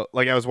about,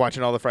 like, I was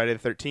watching all the Friday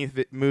the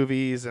 13th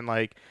movies, and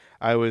like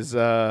I was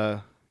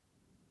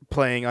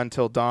playing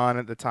Until Dawn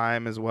at the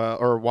time as well,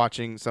 or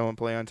watching someone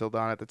play Until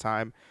Dawn at the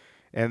time,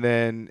 and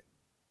then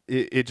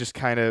it just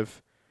kind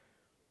of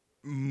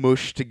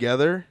mushed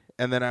together,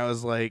 and then I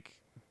was like,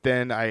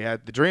 then I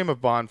had the dream of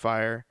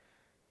Bonfire,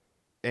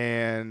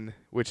 and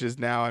which is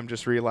now I'm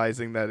just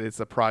realizing that it's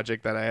a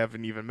project that I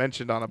haven't even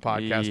mentioned on a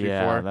podcast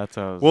before. That's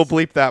how We'll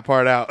bleep that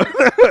part out.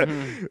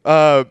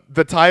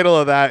 The title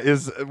of that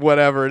is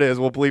whatever it is.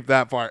 We'll bleep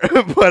that part.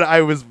 But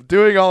I was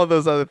doing all of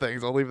those other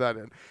things. I'll leave that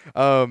in.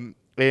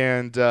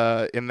 And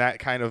that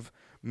kind of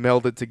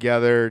melded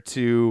together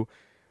to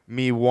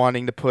me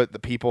wanting to put the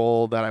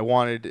people that I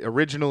wanted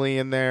originally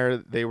in there.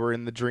 They were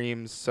in the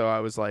dreams. So I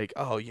was like,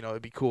 oh,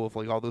 it'd be cool if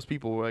like all those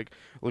people were like,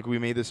 look, we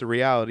made this a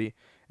reality.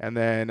 And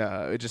then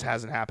it just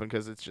hasn't happened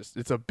because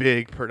it's a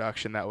big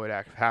production that would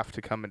have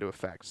to come into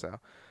effect. So,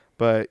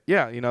 but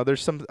yeah,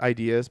 there's some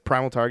ideas.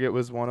 Primal Target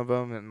was one of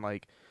them, and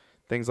like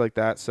things like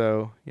that.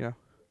 So,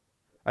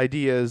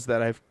 ideas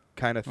that I've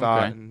kind of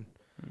thought and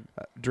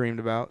dreamed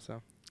about.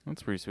 So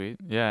that's pretty sweet.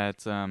 Yeah,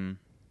 it's Do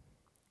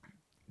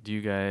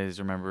you guys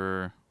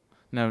remember?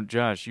 No,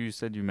 Josh, you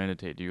said you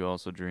meditate. Do you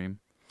also dream?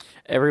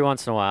 Every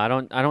once in a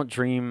while. I don't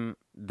dream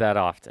that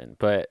often,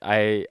 but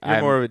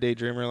you're more of a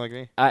daydreamer like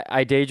me.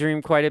 I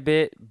daydream quite a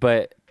bit,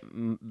 but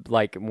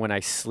like when I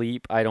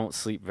sleep, I don't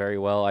sleep very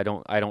well. I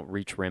don't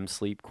reach REM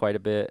sleep quite a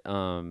bit.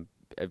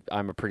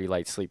 I'm a pretty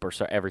light sleeper,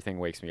 so everything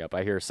wakes me up.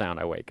 I hear a sound,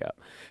 I wake up.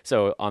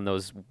 So on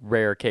those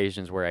rare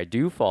occasions where I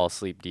do fall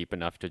asleep deep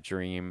enough to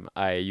dream,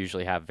 I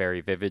usually have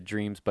very vivid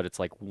dreams, but it's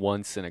like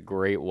once in a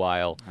great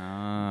while.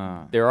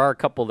 There are a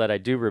couple that I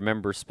do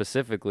remember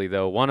specifically,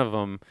 though. One of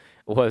them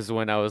was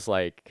when I was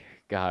like,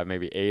 God,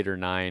 maybe 8 or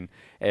 9,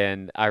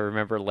 and I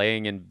remember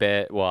laying in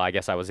bed. Well, I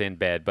guess I was in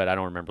bed, but I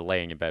don't remember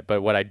laying in bed.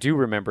 But what I do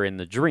remember in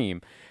the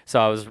dream,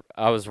 so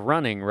I was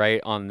running right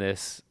on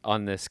this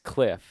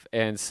cliff,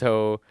 and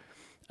so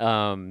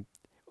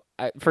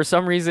for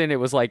some reason it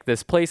was like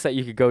this place that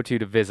you could go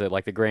to visit,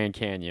 like the Grand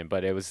Canyon,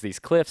 but it was these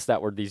cliffs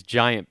that were these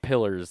giant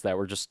pillars that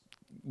were just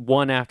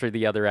one after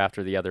the other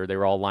after the other. They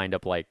were all lined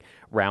up like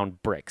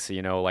round bricks,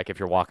 like if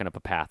you're walking up a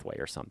pathway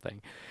or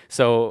something.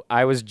 So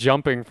I was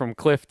jumping from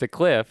cliff to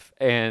cliff,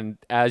 and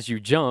as you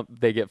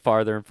jump, they get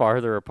farther and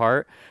farther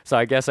apart. So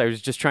I guess I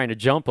was just trying to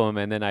jump them,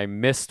 and then I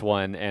missed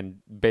one and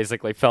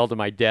basically fell to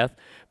my death.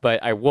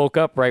 But I woke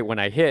up right when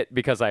I hit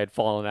because I had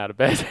fallen out of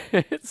bed.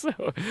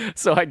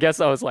 so I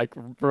guess I was like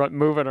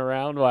moving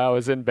around while I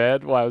was in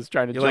bed while I was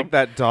trying to jump. Like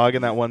that dog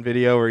in that one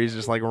video where he's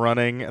just like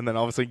running and then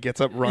obviously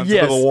gets up, runs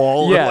into the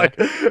wall.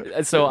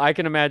 Yeah. So I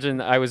can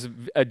imagine I was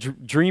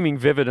dreaming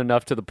vivid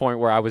enough to the point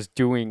where I was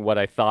doing what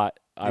I thought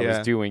I was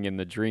doing in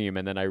the dream,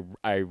 and then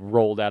I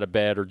rolled out of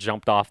bed or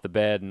jumped off the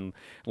bed and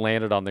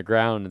landed on the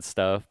ground and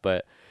stuff.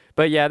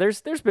 But yeah,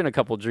 there's been a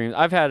couple dreams.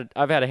 I've had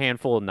a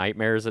handful of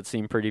nightmares that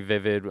seem pretty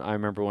vivid. I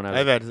remember when I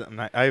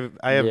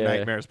have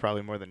nightmares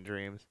probably more than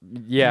dreams.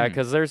 Yeah,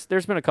 because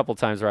there's been a couple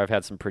times where I've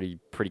had some pretty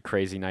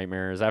crazy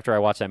nightmares. After I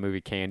watched that movie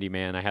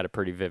Candyman, I had a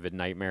pretty vivid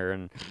nightmare,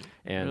 and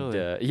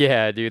really?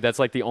 Yeah, dude, that's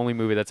like the only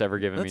movie that's ever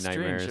given That's me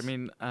nightmares.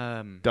 strange.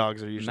 I mean,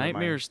 dogs are usually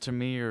nightmares to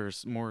me are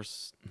more.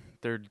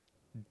 They're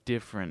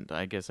different.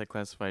 I guess I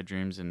classify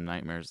dreams and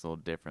nightmares a little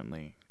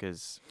differently.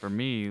 Because for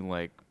me,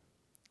 like,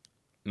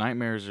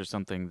 nightmares are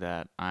something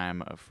that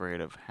I'm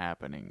afraid of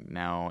happening.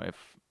 Now, if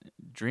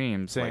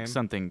dreams, like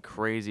something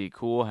crazy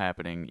cool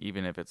happening,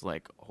 even if it's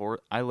like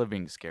I love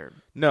being scared.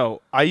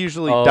 No, I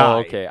usually die.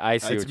 Okay, I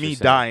see. It's what me you're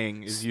saying.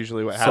 dying is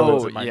usually what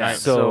happens in my nightmare.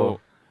 So,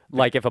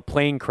 like if a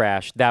plane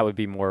crashed, that would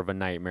be more of a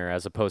nightmare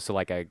as opposed to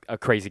like a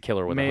crazy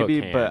killer with a hook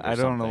hand but I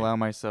don't something. allow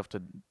myself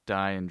to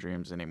die in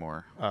dreams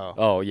anymore.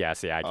 Oh yeah,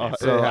 see, I can't.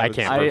 So I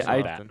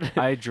can't. That.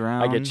 I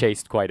drown. I get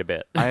chased quite a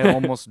bit. I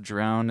almost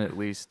drown at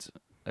least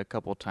a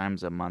couple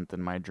times a month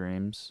in my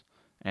dreams,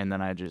 and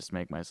then I just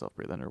make myself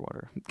breathe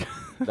underwater.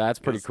 That's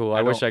pretty cool.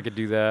 I wish I could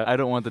do that. I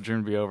don't want the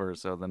dream to be over,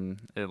 so then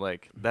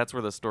that's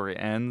where the story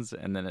ends,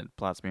 and then it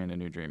plots me in a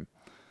new dream.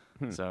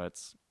 So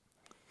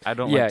I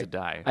don't like to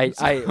die.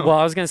 Well,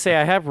 I was gonna say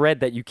I have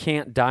read that you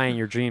can't die in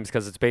your dreams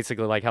because it's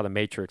basically like how the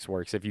Matrix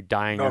works. If you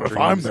die in your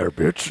dreams, I'm there,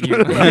 bitch.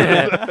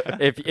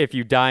 If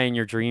you die in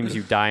your dreams,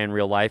 you die in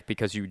real life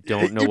because you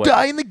don't know you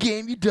die in the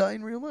game, you die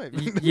in real life.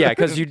 Yeah,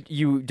 because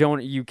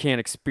you can't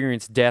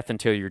experience death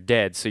until you're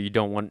dead, so you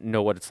don't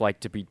know what it's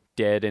like to be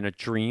dead in a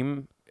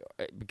dream.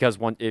 Because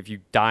if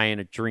you die in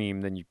a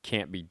dream, then you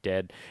can't be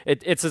dead.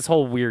 It's this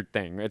whole weird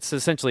thing. It's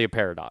essentially a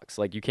paradox.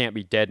 Like you can't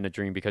be dead in a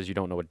dream because you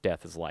don't know what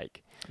death is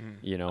like.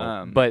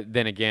 But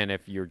then again,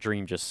 if your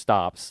dream just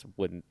stops,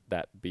 wouldn't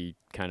that be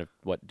kind of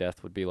what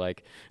death would be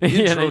like?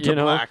 Intro to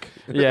Black.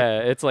 Yeah,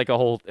 it's like a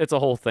whole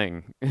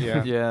thing.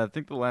 Yeah. Yeah, I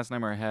think the last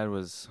nightmare I had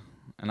was,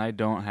 and I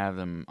don't have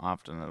them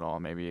often at all,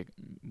 maybe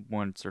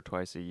once or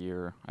twice a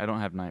year. I don't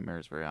have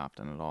nightmares very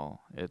often at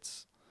all.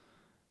 It's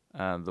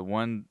the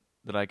one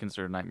that I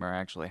consider a nightmare I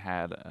actually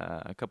had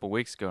a couple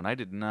weeks ago, and I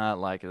did not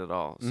like it at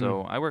all.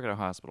 So I work at a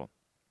hospital,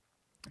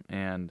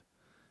 and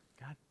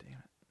God damn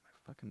it, my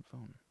fucking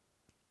phone.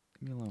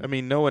 me alone. I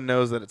mean, no one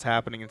knows that it's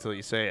happening until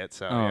you say it.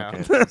 So Oh, yeah.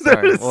 okay.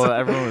 Sorry. Well,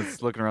 everyone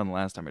was looking around the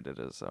last time I did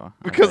it, so.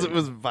 Because okay. it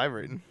was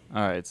vibrating.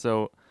 All right,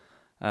 so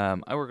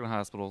I work in a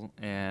hospital,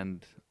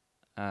 and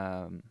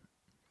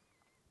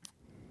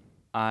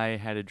I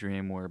had a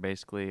dream where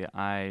basically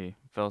I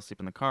fell asleep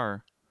in the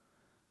car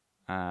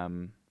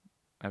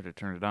after I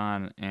turned it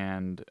on,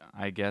 and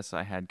I guess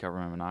I had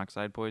carbon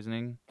monoxide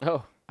poisoning.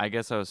 Oh. I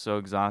guess I was so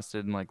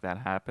exhausted and like that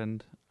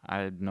happened. I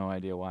had no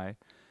idea why.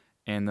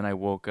 And then I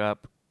woke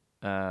up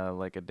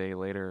like a day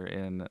later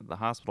in the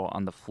hospital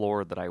on the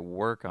floor that I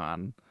work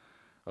on.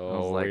 I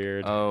was Oh, like,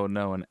 weird. oh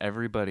no, and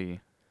everybody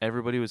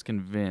was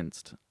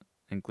convinced,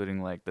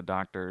 including like the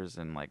doctors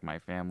and like my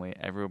family,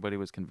 everybody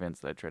was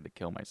convinced that I tried to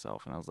kill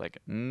myself. And I was like,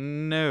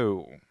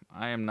 no,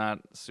 I am not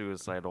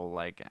suicidal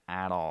like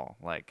at all.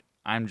 Like,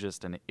 I'm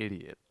just an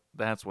idiot.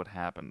 That's what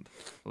happened.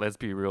 Let's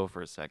be real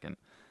for a second.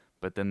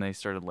 But then they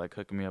started like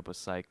hooking me up with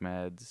psych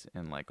meds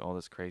and like all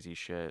this crazy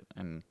shit,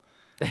 and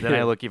then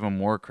I look even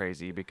more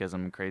crazy because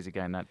I'm a crazy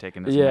guy not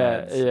taking his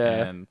Yeah, meds.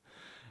 yeah. And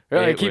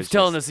Well, he it keeps was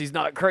telling just- us he's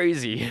not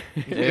crazy.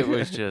 it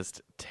was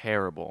just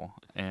terrible,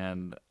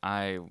 and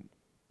I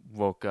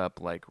woke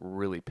up like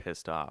really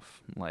pissed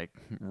off, like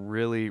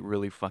really,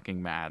 really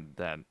fucking mad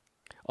that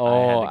Oh, I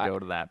had to go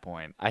to that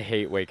point. I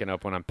hate waking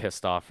up when I'm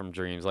pissed off from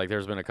dreams. Like,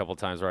 there's been a couple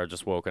times where I've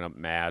just woken up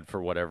mad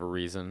for whatever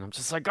reason. I'm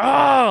just like,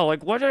 oh,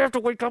 like, why do I have to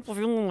wake up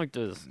feeling like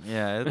this?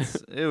 Yeah,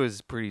 it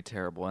was pretty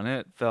terrible, and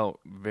it felt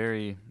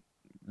very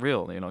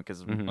real,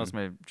 because Mhm. most of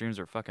my dreams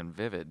are fucking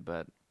vivid,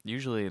 but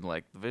usually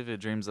like the vivid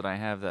dreams that I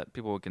have that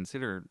people would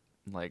consider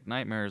like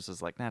nightmares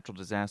is like natural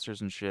disasters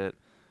and shit,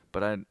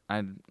 but I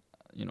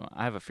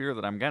have a fear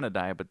that I'm gonna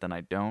die, but then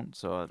I don't,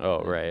 so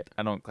Oh, right.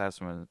 I don't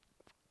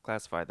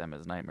classify them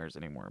as nightmares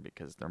anymore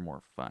because they're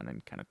more fun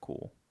and kind of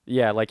cool.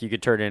 Yeah, like you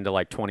could turn it into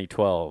like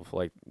 2012,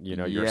 like,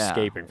 you're Yeah,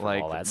 escaping from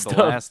like all that the stuff.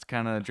 last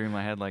kind of dream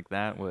I had like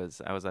that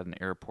was I was at an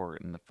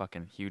airport and the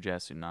fucking huge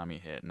ass tsunami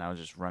hit, and I was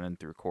just running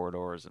through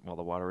corridors while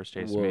the water was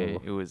chasing me.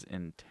 Whoa. It was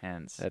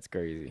intense, That's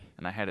crazy.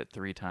 and I had it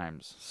 3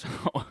 times. So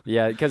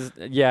Yeah, because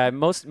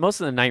most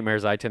of the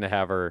nightmares I tend to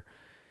have are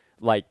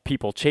like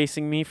people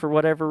chasing me for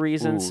whatever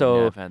reason. Ooh, So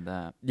yeah, I've had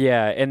that.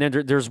 yeah, and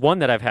then there's one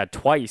that I've had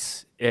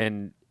twice,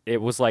 and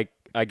it was like,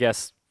 I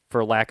guess,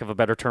 for lack of a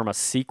better term, a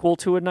sequel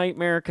to a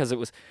nightmare, because it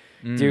was,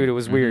 dude, it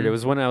was weird. It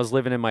was when I was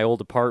living in my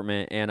old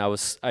apartment, and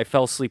I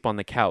fell asleep on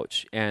the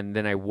couch, and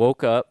then I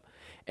woke up,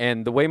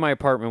 and the way my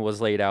apartment was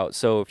laid out,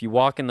 so if you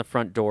walk in the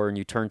front door and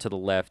you turn to the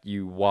left,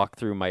 you walk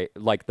through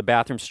the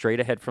bathroom straight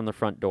ahead from the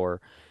front door,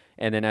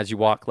 and then as you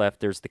walk left,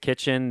 there's the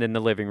kitchen, then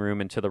the living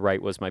room, and to the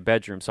right was my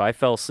bedroom. So I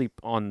fell asleep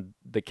on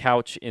the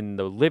couch in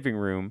the living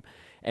room,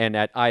 and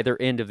at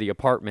either end of the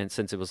apartment,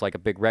 since it was like a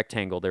big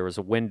rectangle, there was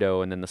a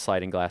window, and then the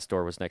sliding glass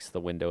door was next to the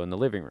window in the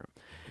living room.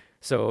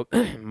 So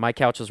my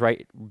couch was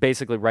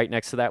basically right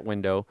next to that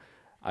window.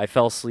 I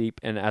fell asleep,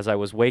 and as I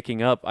was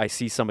waking up, I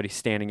see somebody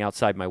standing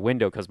outside my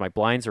window because my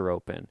blinds are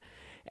open.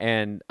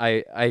 And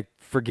I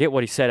forget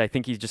what he said. I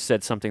think he just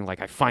said something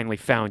like, "I finally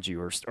found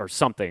you," or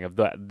something of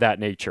that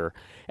nature.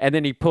 And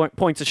then he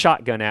points a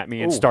shotgun at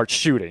me and Ooh. starts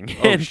shooting.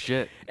 Oh and,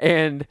 shit!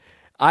 and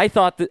I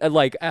thought that,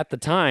 like, at the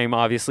time,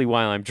 obviously,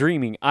 while I'm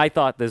dreaming, I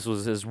thought this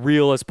was as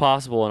real as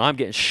possible, and I'm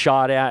getting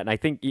shot at, and I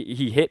think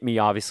he hit me,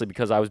 obviously,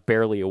 because I was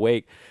barely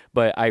awake,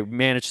 but I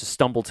managed to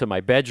stumble to my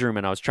bedroom,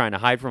 and I was trying to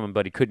hide from him,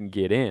 but he couldn't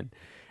get in.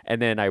 And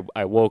then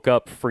I woke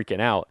up freaking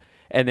out.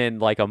 And then,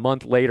 like, a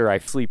month later, I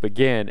sleep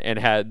again and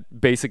had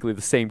basically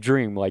the same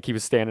dream. Like, he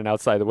was standing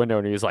outside the window,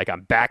 and he was like,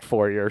 "I'm back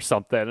for you," or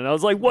something. And I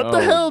was like, what the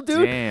Oh, hell,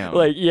 dude? damn.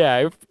 Like,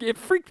 yeah, it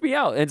freaked me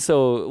out. And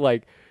so,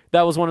 like,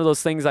 that was one of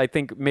those things. I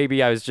think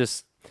maybe I was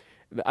just,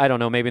 I don't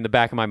know, maybe in the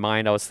back of my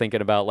mind I was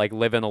thinking about like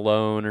living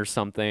alone or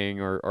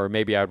something, or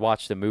maybe I'd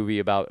watched a movie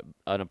about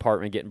an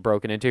apartment getting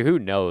broken into. Who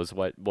knows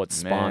what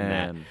spawned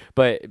that. Man.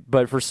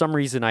 But for some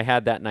reason I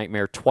had that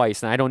nightmare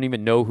twice, and I don't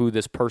even know who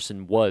this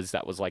person was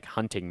that was like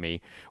hunting me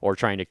or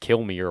trying to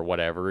kill me or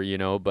whatever,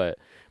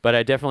 but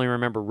I definitely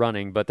remember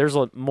running. But there's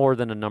more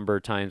than a number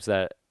of times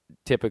that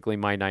typically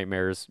my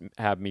nightmares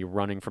have me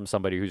running from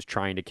somebody who's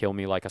trying to kill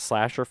me, like a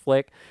slasher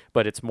flick,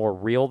 but it's more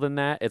real than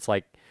that. It's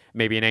like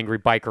maybe an angry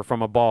biker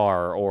from a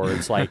bar, or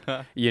it's like,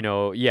 or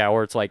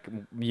it's like,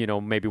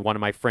 maybe one of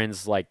my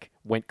friends like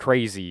went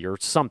crazy or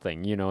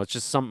something, it's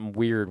just something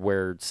weird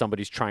where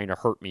somebody's trying to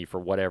hurt me for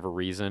whatever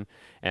reason,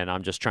 and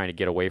I'm just trying to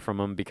get away from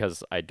them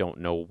because I don't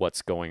know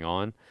what's going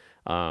on.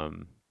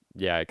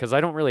 Yeah, because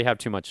I don't really have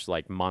too much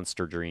like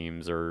monster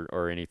dreams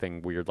or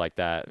anything weird like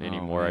that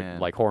anymore. man.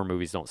 Like horror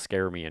movies don't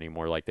scare me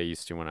anymore like they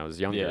used to when I was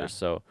younger. Yeah.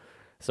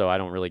 So I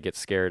don't really get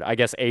scared. I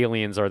guess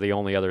aliens are the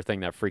only other thing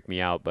that freak me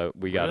out, but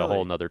we got a whole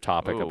Really? nother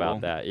topic Ooh, about well,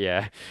 that.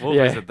 Yeah. We'll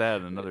Yeah. visit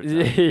that another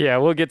time. Yeah,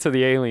 we'll get to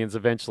the aliens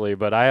eventually,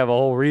 but I have a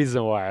whole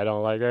reason why I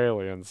don't like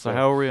aliens. So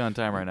how are we on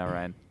time right now,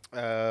 Ryan?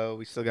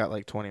 We still got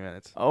like 20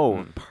 minutes.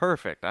 Oh,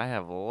 perfect. I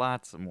have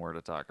lots more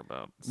to talk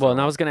about. Well, and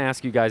I So- was going to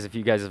ask you guys if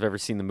you guys have ever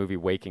seen the movie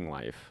Waking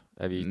Life.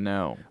 Have you?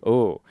 No.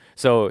 Oh,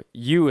 so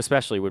you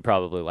especially would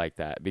probably like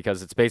that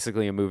because it's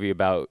basically a movie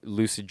about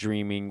lucid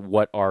dreaming.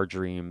 What are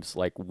dreams?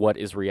 Like, what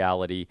is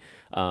reality?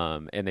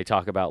 And they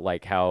talk about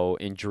like how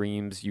in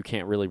dreams you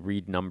can't really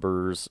read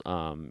numbers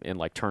and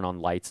like turn on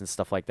lights and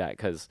stuff like that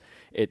because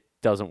it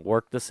doesn't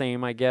work the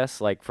same, I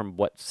guess, like from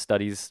what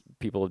studies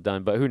people have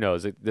done. But who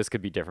knows? This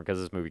could be different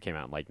because this movie came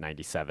out in like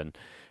 '97.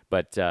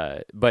 But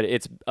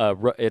it's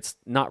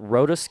not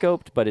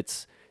rotoscoped, but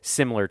it's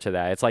similar to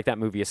that. It's like that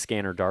movie A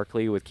Scanner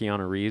Darkly with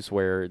Keanu Reeves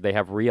where they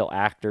have real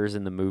actors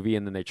in the movie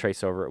and then they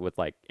trace over it with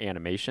like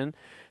animation.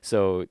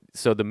 So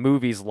the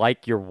movie's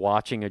like you're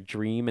watching a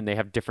dream and they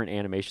have different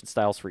animation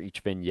styles for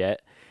each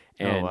vignette.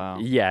 And wow.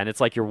 yeah, and it's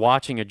like you're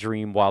watching a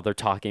dream while they're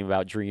talking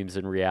about dreams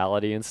and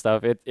reality and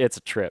stuff. It's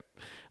a trip.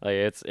 Like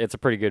it's a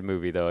pretty good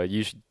movie though.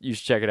 You should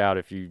check it out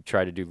if you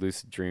try to do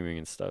lucid dreaming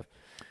and stuff.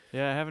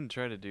 Yeah, I haven't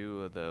tried to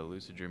do the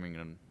lucid dreaming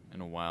in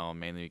a while,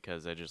 mainly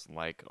because I just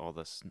like all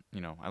this,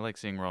 I like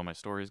seeing where all my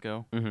stories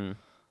go. Mm-hmm.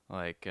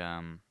 Like,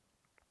 I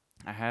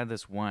had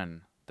this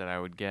one that I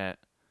would get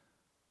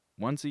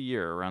once a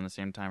year around the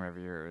same time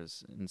every year. It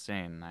was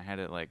insane. I had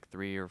it like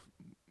 3 or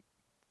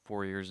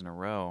 4 years in a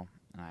row,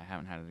 and I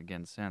haven't had it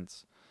again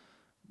since.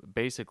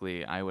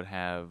 Basically, I would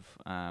have,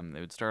 it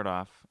would start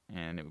off,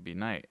 and it would be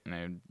night, and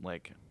I would,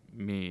 like,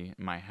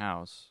 my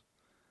house,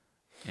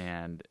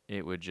 and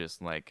it would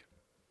just, like,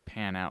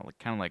 pan out, like,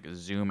 kind of like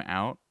zoom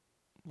out,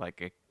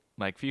 like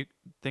if you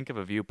think of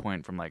a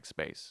viewpoint from, like,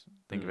 space,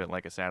 think of it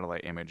like a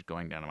satellite image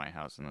going down to my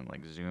house, and then,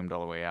 like, zoomed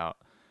all the way out,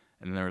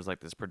 and then there was, like,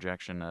 this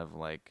projection of,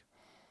 like,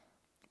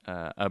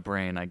 a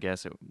brain. I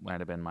guess it might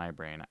have been my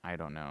brain. I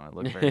don't know. It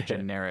looked very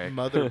generic.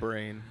 Mother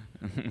brain.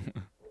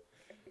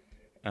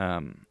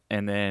 And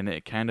then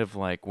it kind of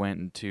like went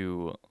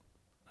into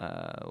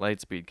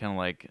light speed, kind of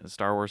like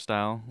Star Wars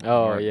style.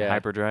 Oh, or yeah.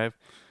 hyperdrive.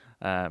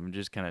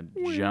 Just kind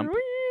of jump,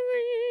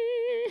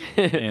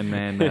 and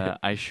then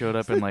I showed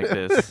up in like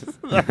this.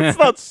 That's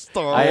not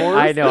Star Wars.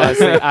 I know.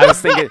 I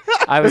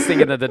was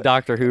thinking of the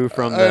Doctor Who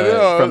from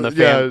the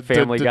yeah,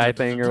 Family Guy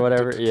thing or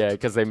whatever. Yeah,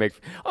 because they make.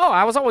 Oh,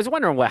 I was always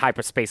wondering what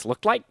hyperspace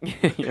looked like.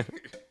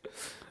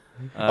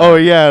 Oh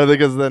yeah,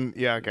 because then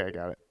okay, I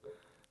got it.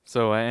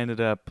 So I ended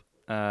up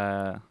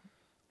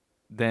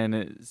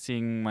then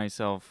seeing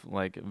myself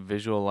like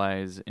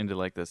visualize into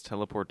like this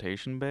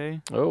teleportation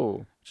bay,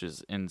 Oh. which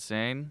is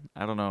insane.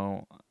 I don't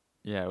know.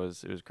 Yeah, it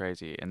was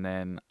crazy. And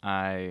then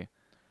I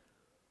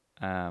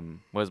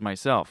was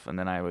myself, and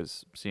then I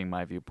was seeing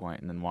my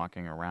viewpoint, and then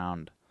walking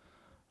around,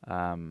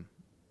 and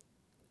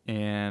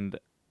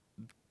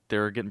they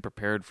were getting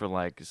prepared for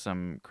like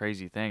some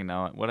crazy thing.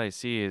 Now, what I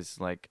see is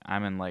like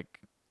I'm in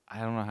like I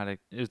don't know how to.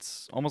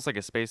 It's almost like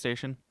a space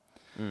station.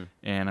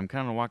 And I'm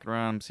kind of walking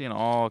around. I'm seeing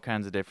all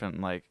kinds of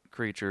different like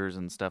creatures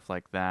and stuff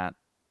like that,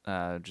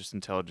 just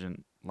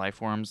intelligent life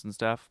forms and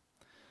stuff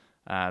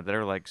that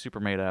are like super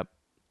made up.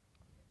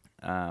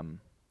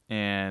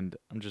 And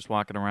I'm just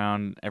walking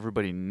around.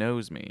 Everybody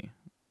knows me,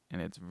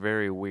 and it's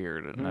very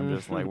weird. And I'm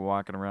just like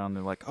walking around.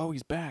 They're like, "Oh,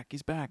 he's back!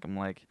 He's back!" I'm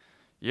like,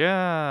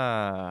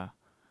 "Yeah,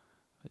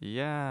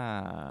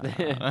 yeah."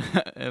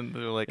 And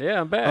they're like,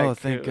 Yeah, I'm back. "Oh,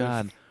 thank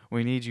God.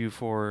 We need you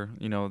for,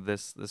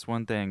 this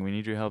one thing. We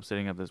need your help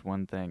setting up this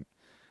one thing."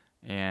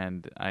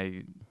 And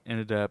I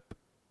ended up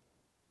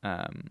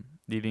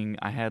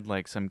I had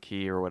like some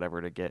key or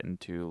whatever to get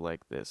into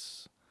like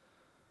this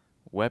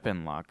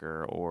weapon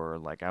locker, or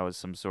like I was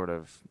some sort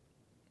of,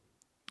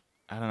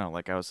 I don't know,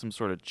 like I was some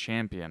sort of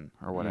champion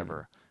or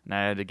whatever. And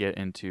I had to get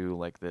into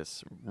like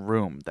this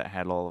room that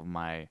had all of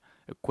my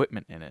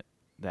equipment in it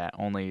that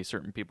only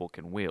certain people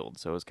can wield.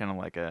 So it was kind of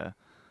like a...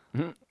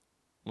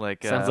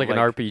 Sounds like an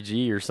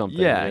RPG or something.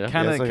 Yeah,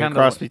 kind It's of like a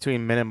cross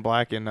between Men in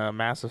Black and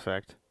Mass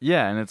Effect.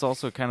 Yeah, and it's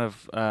also kind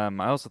of.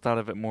 I also thought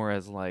of it more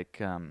as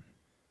like I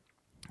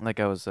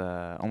was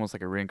almost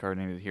like a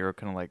reincarnated hero,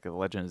 kind of like the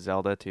Legend of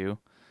Zelda too.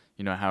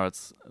 You know how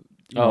it's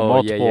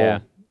multiple. yeah.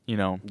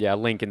 Yeah. Yeah,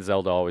 Link and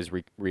Zelda always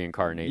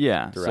reincarnate.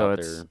 Yeah, so throughout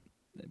it's.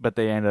 But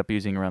they end up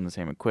using around the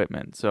same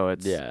equipment, so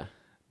it's. Yeah.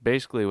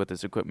 Basically, what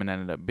this equipment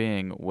ended up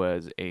being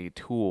was a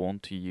tool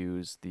to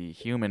use the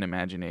human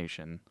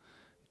imagination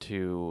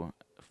to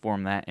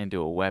form that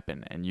into a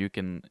weapon, and you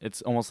can.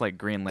 It's almost like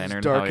Green Lantern.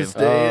 His darkest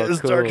how he- day, Oh,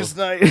 his cool. darkest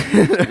night.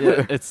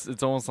 Yeah,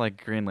 it's almost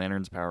like Green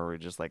Lantern's power, where he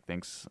just like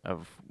thinks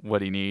of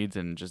what he needs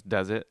and just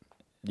does it.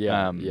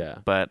 Yeah. Yeah.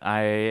 But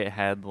I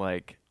had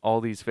like all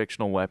these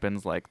fictional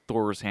weapons, like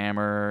Thor's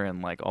hammer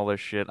and like all this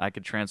shit. I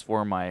could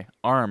transform my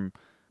arm,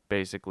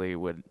 basically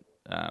would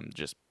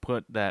just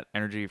put that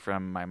energy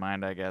from my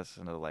mind, I guess,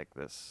 into like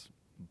this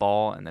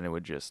ball, and then it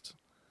would just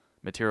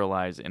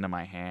materialize into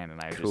my hand, and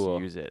I would Cool.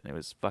 just use it. And it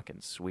was fucking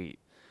sweet.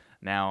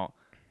 Now,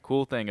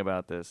 cool thing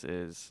about this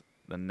is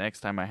the next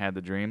time I had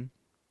the dream,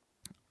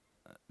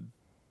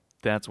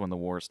 that's when the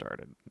war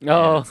started. And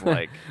Oh. it's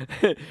like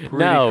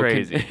No,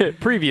 crazy.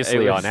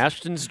 previously It on was-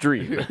 Ashton's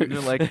Dream.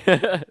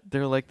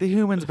 they're like the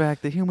human's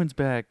back, the human's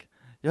back.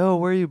 yo,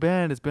 where you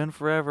been? It's been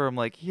forever. I'm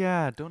like,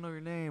 yeah, don't know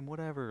your name,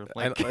 whatever.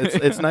 Like,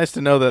 It's nice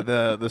to know that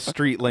the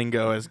street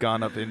lingo has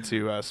gone up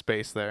into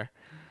space there.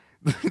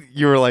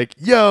 You were like,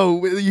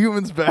 "Yo, the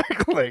human's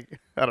back!" Like,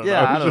 I don't know.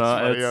 Yeah, I It's don't just know.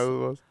 funny It's- how it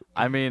was.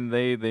 I mean,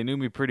 they knew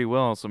me pretty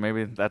well, so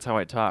maybe that's how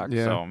I talk.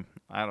 Yeah. So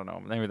I don't know.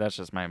 Maybe that's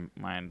just my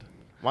mind.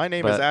 My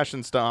name is But-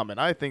 Ashton Stom, and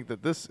I think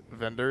that this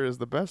vendor is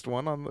the best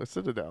one on the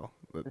Citadel.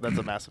 That's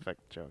a Mass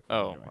Effect joke.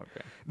 Oh, Anyway.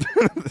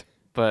 okay.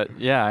 But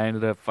yeah, I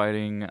ended up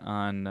fighting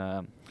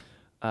on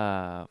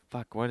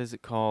fuck, what is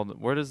it called?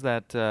 Where does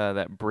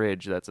that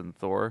bridge that's in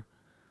Thor?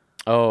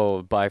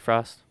 Oh,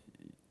 Bifrost.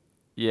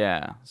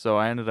 Yeah. So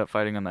I ended up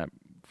fighting on that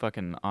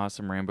fucking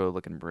awesome rainbow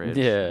looking bridge.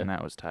 Yeah. And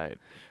that was tight.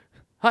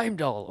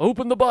 Heimdall,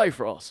 open the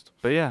Bifrost.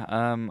 But yeah,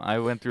 I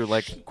went through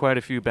like quite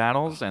a few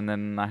battles, and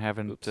then I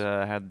haven't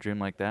had a dream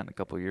like that in a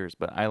couple of years.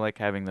 But I like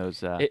having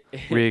those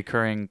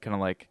reoccurring kind of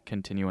like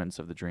continuance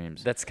of the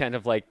dreams. That's kind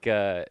of like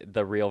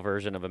the real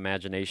version of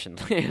Imagination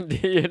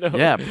Land, you know?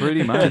 Yeah,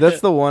 pretty much. Dude,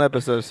 that's the one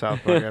episode of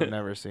South Park I've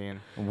never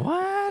seen.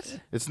 What?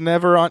 It's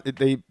never on.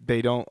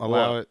 They don't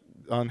allow Well- it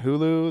on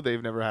Hulu.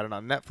 They've never had it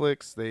on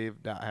Netflix. They've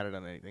not had it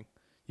on anything.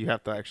 You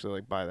have to actually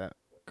like buy that.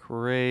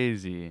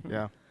 Crazy.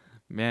 Yeah.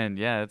 Man,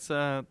 yeah, it's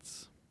a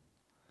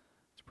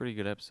pretty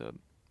good episode.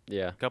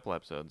 Yeah. A couple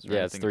episodes. Right?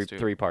 Yeah, I it's think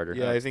three-parter.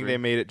 Yeah, I think three. they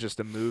made it just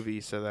a movie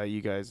so that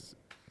you guys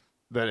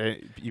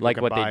you Like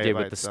can what buy they it did by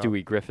with the itself.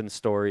 Stewie Griffin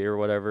story or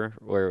whatever,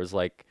 where it was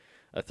like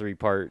a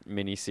 3-part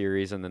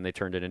mini-series and then they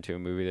turned it into a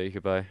movie that you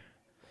could buy.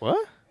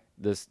 What?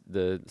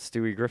 The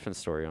Stewie Griffin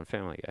story on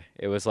Family Guy.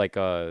 It was like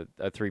a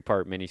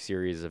 3-part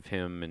mini-series of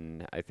him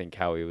and I think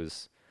how he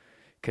was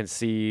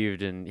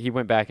conceived and he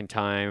went back in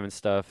time and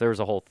stuff. There was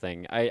a whole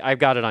thing. I've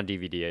got it on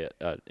DVD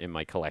in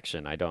my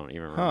collection. I don't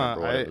even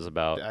remember what it was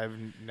about. I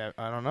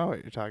don't know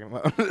what you're talking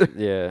about.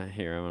 Yeah,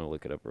 here, I'm going to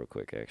look it up real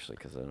quick actually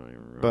because I don't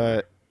even remember.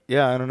 But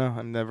yeah, I don't know.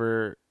 I'm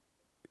never.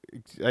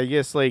 I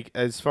guess like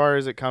as far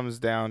as it comes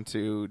down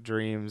to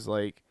dreams,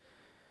 like,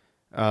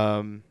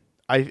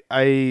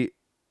 I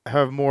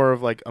have more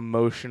of like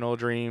emotional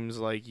dreams.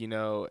 Like, you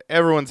know,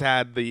 everyone's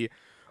had the,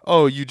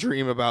 oh, you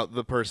dream about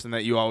the person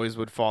that you always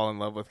would fall in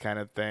love with kind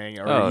of thing,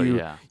 or Oh, you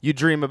yeah. you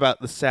dream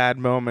about the sad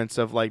moments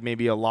of like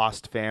maybe a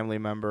lost family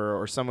member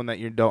or someone that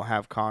you don't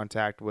have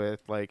contact with.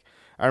 Like,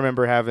 I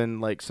remember having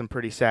like some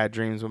pretty sad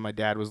dreams when my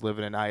dad was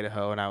living in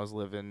Idaho and I was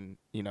living,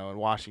 you know, in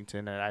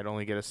Washington, and I'd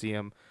only get to see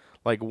him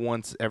like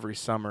once every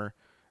summer,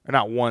 or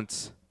not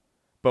once,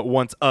 but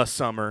once a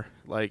summer.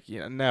 Like, you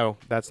know, no,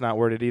 that's not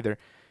worded either.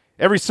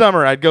 Every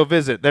summer I'd go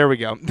visit. There we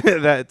go.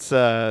 that's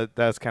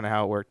kind of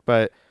how it worked.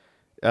 But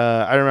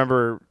I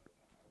remember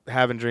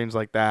having dreams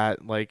like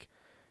that. Like,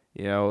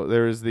 you know,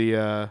 there was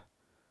the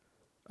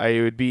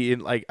I would be in,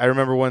 like, I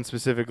remember one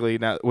specifically,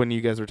 not when you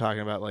guys were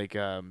talking about like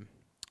kind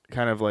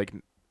of like,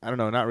 I don't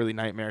know, not really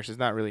nightmarish. It's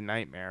not really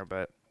nightmare,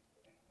 but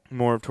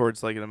more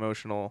towards like an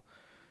emotional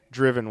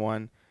driven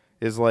one,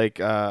 is like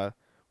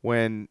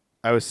when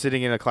I was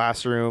sitting in a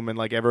classroom and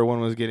like everyone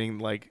was getting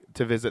like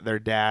to visit their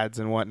dads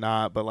and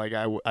whatnot, but like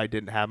I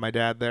didn't have my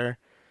dad there.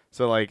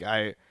 So like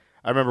I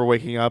remember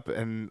waking up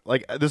and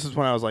like this is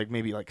when I was like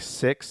maybe like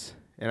 6,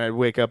 and I'd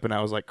wake up and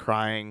I was like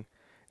crying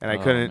and I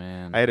Oh, couldn't,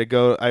 man. I had to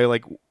go, I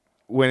like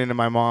went into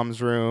my mom's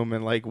room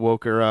and like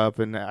woke her up,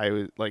 and I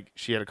was like,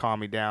 she had to calm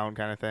me down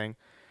kind of thing.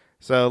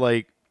 So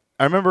like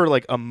I remember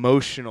like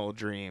emotional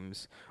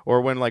dreams, or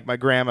when like my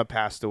grandma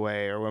passed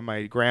away or when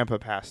my grandpa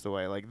passed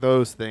away, like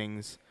those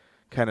things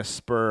kind of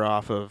spur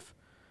off of,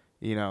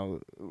 you know,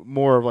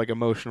 more of like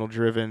emotional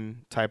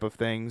driven type of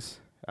things.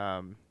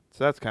 So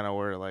that's kind of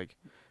where like,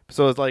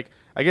 so it's like,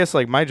 I guess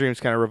like my dreams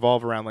kind of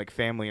revolve around like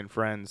family and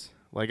friends.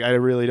 Like I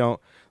really don't,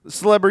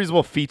 celebrities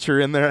will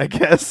feature in there, I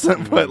guess,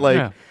 but like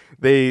Yeah.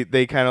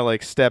 they kind of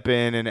like step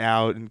in and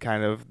out and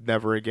kind of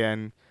never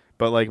again.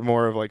 But like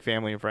more of like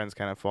family and friends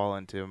kind of fall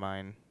into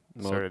mine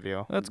sort of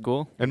deal. That's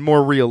cool. And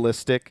more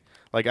realistic.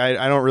 Like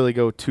I don't really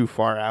go too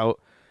far out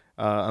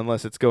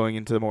unless it's going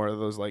into more of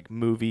those like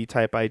movie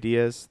type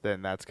ideas.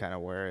 Then that's kind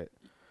of where it.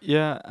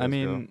 Yeah, I Let's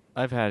mean,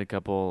 I've had a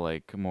couple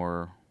like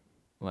more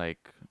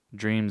like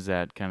dreams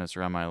that kind of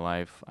surround my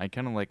life. I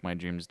kind of like my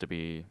dreams to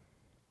be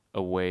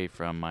away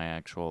from my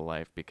actual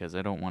life because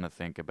I don't want to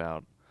think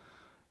about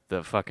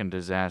the fucking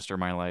disaster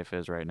my life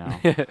is right now.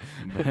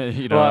 But,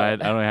 you know, Well, I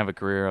don't have a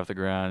career off the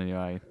ground.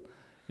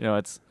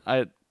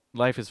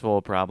 Life is full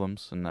of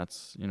problems, and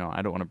that's, you know,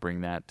 I don't want to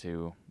bring that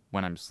to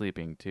when I'm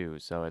sleeping too.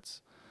 So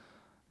it's,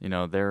 you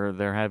know,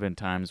 there have been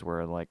times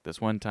where like this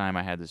one time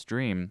I had this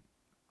dream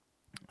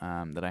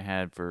that I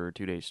had for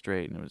 2 days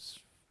straight, and it was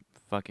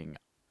fucking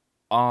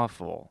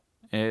awful.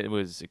 It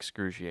was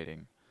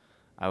excruciating.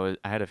 I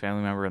had a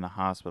family member in the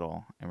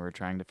hospital, and we were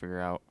trying to figure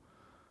out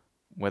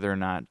whether or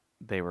not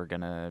they were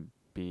gonna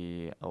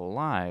be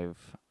alive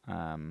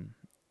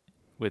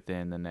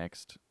within the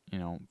next, you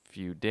know,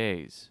 few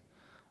days.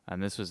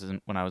 And this was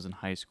when I was in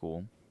high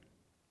school,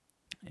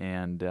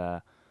 and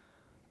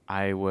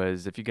I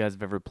was. If you guys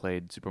have ever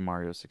played Super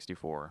Mario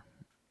 64,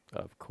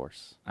 Of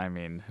course. I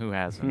mean, who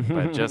hasn't?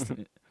 But just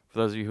For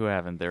those of you who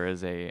haven't, there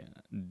is a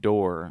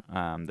door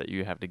that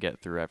you have to get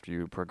through after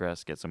you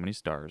progress, get so many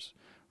stars.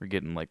 We're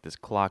getting like this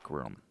clock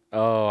room.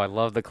 Oh, I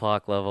love the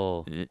clock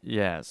level.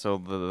 Yeah, so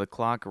the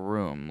clock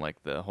room,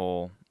 like the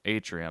whole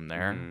atrium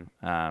there,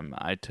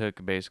 I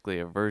took basically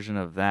a version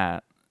of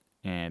that,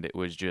 and it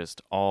was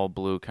just all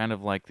blue, kind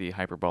of like the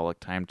hyperbolic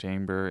time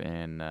chamber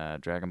in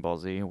Dragon Ball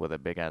Z with a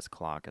big-ass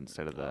clock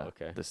instead of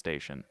the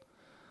station.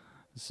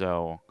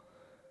 So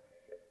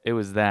it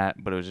was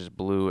that, but it was just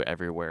blue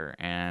everywhere,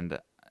 and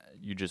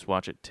you just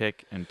watch it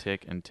tick and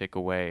tick and tick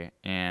away,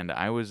 and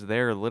I was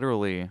there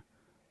literally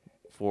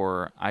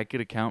I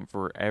could account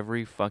for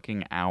every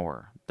fucking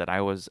hour that I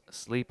was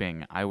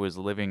sleeping. I was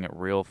living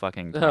real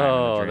fucking time in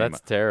the dream.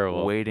 That's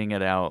terrible. Waiting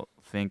it out,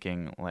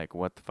 thinking, like,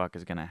 what the fuck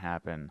is going to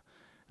happen?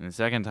 And the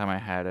second time I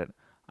had it,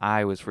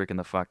 I was freaking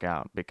the fuck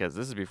out because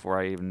this is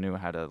before I even knew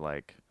how to,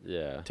 like,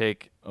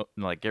 get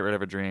rid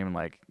of a dream and,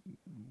 like,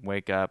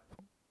 wake up.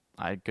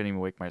 I couldn't even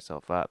wake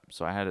myself up.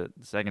 So I had it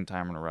the second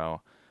time in a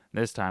row.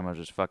 This time I was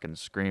just fucking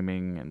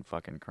screaming and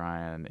fucking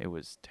crying. It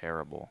was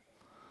terrible.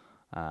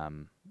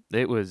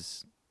 It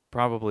was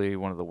probably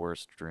one of the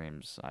worst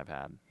dreams I've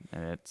had,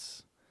 and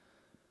it's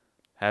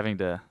having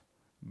to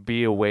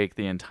be awake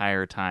the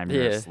entire time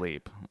you're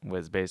asleep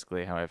was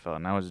basically how I felt,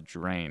 and I was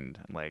drained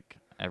like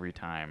every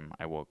time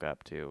I woke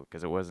up too,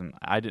 because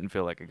I didn't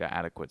feel like I got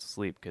adequate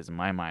sleep because in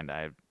my mind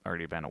I had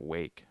already been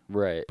awake,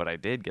 right? But I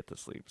did get to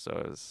sleep, so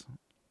it was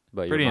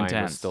pretty your mind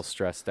intense. Was still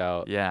stressed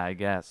out. Yeah, I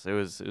guess it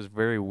was a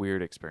very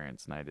weird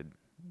experience, and I did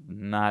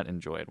not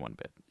enjoy it one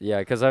bit. Yeah,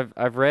 because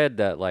I've read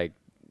that, like,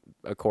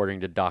 according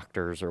to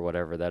doctors or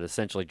whatever, that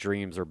essentially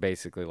dreams are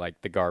basically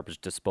like the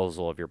garbage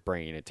disposal of your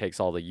brain. It takes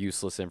all the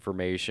useless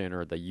information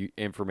or the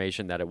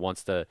information that it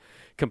wants to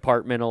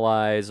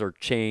compartmentalize or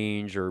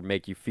change or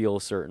make you feel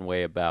a certain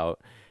way about,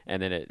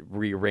 and then it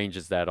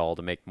rearranges that all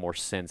to make more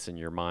sense in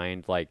your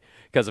mind. Like,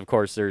 because of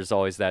course there's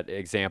always that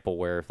example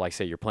where, if, like,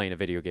 say you're playing a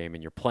video game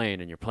and you're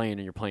playing and you're playing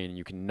and you're playing and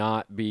you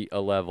cannot beat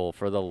a level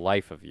for the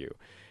life of you.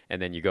 And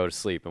then you go to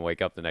sleep and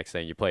wake up the next day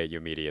and you play it, you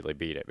immediately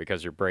beat it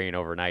because your brain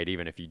overnight,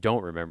 even if you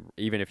don't remember,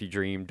 even if you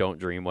dream, don't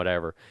dream,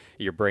 whatever,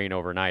 your brain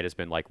overnight has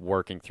been, like,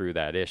 working through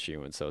that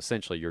issue. And so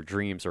essentially your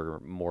dreams are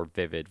a more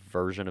vivid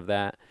version of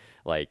that.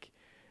 Like,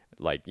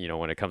 you know,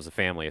 when it comes to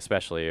family,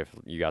 especially if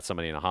you got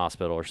somebody in a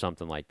hospital or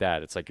something like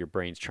that, it's like your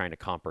brain's trying to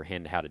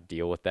comprehend how to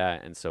deal with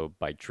that. And so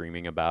by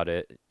dreaming about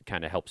it,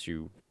 kind of helps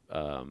you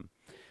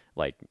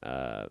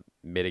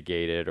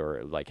mitigate it,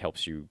 or like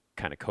helps you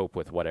kind of cope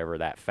with whatever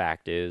that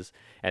fact is.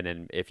 And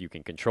then if you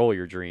can control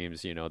your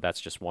dreams, you know, that's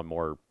just one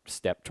more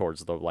step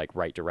towards the, like,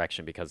 right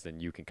direction, because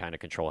then you can kind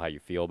of control how you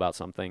feel about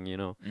something, you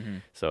know.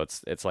 So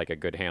it's like a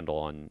good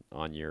handle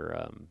on your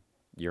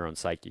own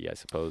psyche, I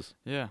suppose.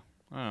 Yeah,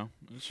 I don't know.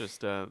 It's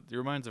just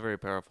your mind's a very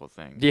powerful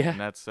thing. Yeah, and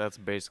that's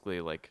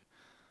basically like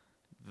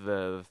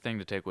the thing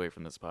to take away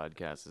from this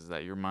podcast is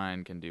that your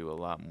mind can do a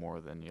lot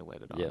more than you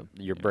let it on. Yeah,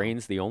 your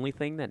brain's the only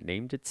thing that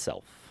named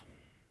itself.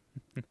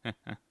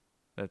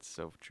 That's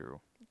so true.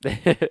 Oh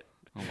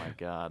my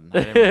God, I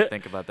didn't even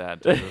think about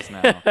that until just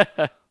now.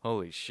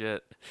 Holy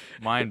shit,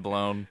 mind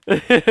blown.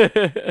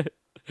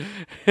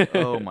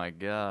 Oh my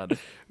God.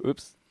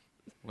 Oops.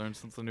 Learn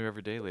something new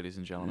every day, ladies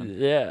and gentlemen.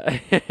 Yeah.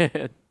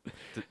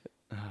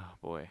 Oh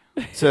boy.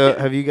 So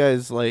have you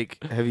guys here,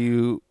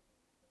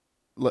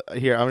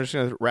 I'm just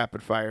going to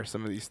rapid fire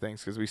some of these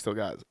things because we still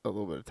got a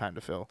little bit of time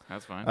to fill.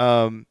 That's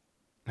fine.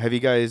 Have you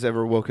guys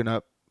ever woken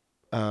up,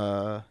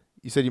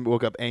 you said you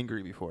woke up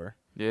angry before.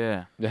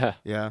 Yeah. Yeah.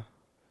 Yeah.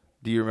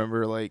 Do you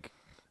remember, like,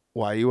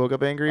 why you woke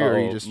up angry, or are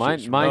you just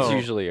mine's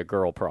usually a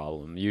girl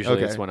problem.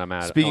 Usually it's when I'm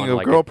at Speaking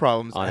of girl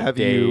problems, on a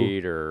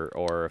date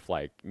or if,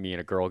 like, me and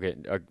a girl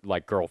get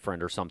like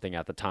girlfriend or something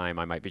at the time,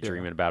 I might be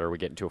dreaming about her. We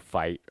get into a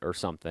fight or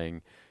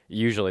something.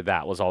 Usually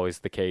that was always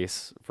the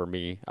case for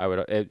me.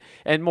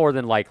 And more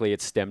than likely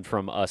it stemmed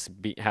from us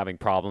having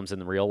problems in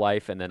the real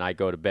life, and then I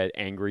go to bed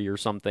angry or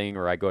something,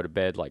 or I go to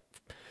bed, like,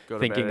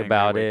 thinking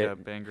about it.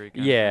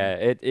 Yeah,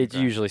 it's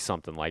usually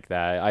something like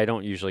that. I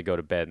don't usually go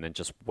to bed and then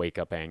just wake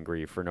up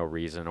angry for no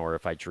reason, or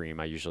if I dream,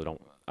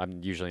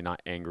 I'm usually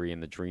not angry in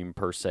the dream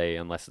per se,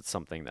 unless it's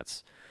something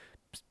that's,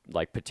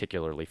 like,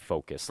 particularly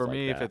focused. For like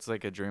me, that. if it's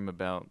like a dream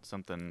about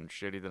something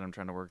shitty that I'm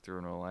trying to work through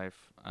in real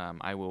life,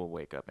 I will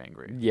wake up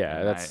angry.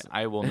 Yeah, and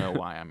I will know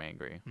why I'm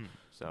angry.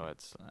 So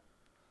it's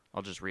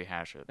I'll just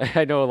rehash it.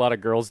 I know a lot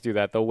of girls do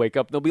that. They'll wake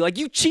up, they'll be like,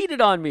 "You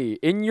cheated on me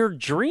in your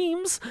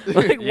dreams?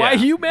 Like, why are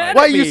you mad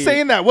Why at me? are you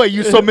saying that? What,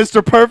 you so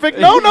Mr. Perfect?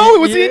 No,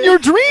 it was in your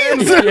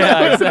dreams.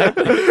 Yeah,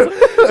 exactly.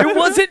 It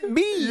wasn't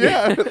me.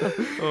 Yeah.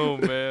 Oh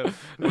man.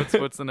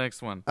 What's the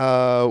next one?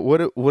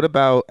 What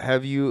about,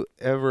 have you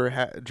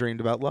ever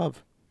dreamed about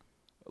love?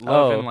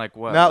 Love in, like,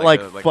 what? Not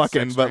like a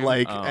fucking, but dream?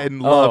 like in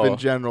love in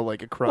general,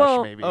 like a crush,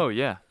 Well, maybe. Oh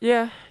yeah.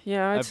 Yeah,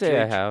 I'd say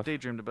I have.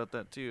 Daydreamed about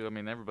that too. I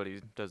mean,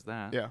 everybody does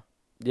that. Yeah.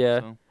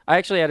 Yeah. So. I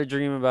actually had a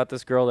dream about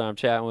this girl that I'm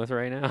chatting with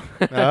right now.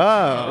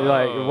 Oh.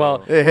 Like, well,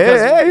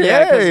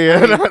 Hey.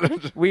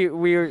 we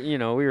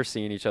were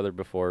seeing each other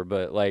before,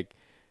 but, like,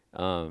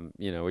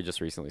 We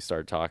just recently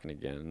started talking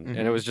again, and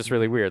it Mhm. was just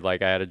really weird.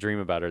 Like I had a dream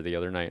about her the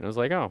other night, and I was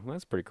like, oh,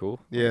 that's pretty cool.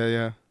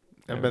 Yeah.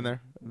 I've Yeah. been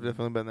there. I've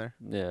definitely been there.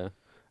 Yeah.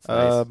 It's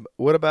nice.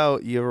 What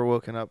about you ever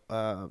woken up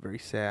very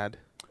sad?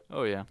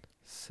 Oh yeah.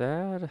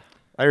 Sad.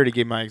 I already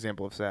gave my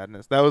example of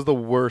sadness. That was the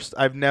worst.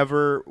 I've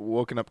never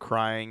woken up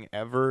crying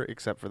ever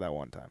except for that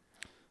one time.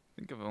 I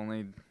think I've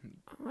only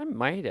I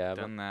might have.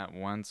 done that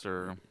once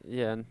or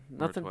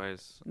Nothing.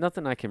 twice.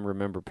 Nothing I can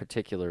remember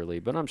particularly,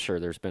 but I'm sure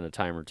there's been a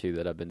time or two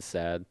that I've been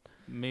sad.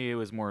 Me, it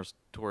was more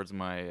towards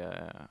my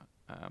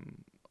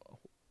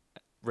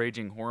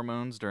raging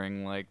hormones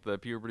during like the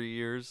puberty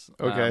years.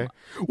 Okay.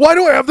 Why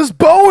do I have this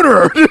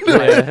boner?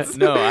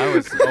 No, I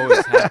was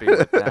always happy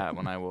with that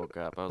when I woke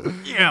up. I was like,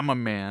 yeah, I'm a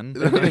man.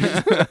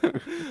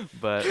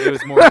 But it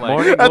was more like,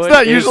 Morning That's wood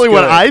not is usually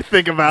what good. I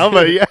think about,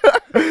 but yeah.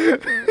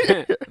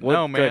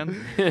 no, What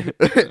man. You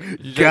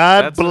just-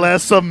 God that's when-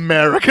 bless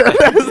America.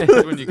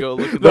 That's when you go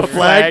look at The the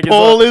flag is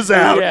pole all- is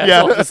out. Yeah,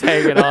 Yeah. it's all just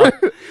hanging off.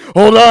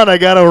 Hold on, I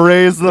gotta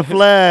raise the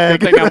flag.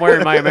 Good thing I'm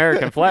wearing my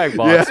American flag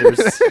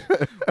boxers.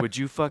 Would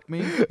you fuck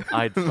me?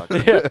 I'd fuck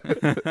you.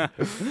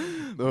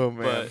 Oh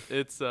man. But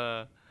it's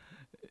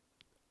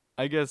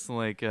I guess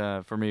like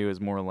for me it was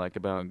more like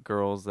about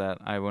girls that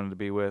I wanted to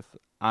be with.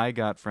 I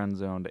got friend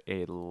zoned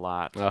a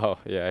lot. Oh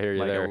yeah, I hear you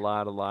like there. a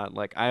lot.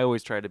 Like I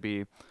always tried to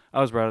be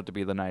I was brought up to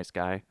be the nice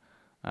guy.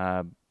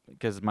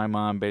 Because my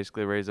mom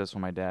basically raised us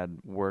when my dad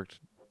worked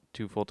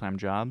 2 full-time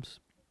jobs.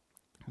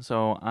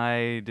 So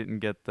I didn't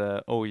get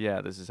the, oh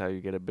yeah, this is how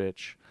you get a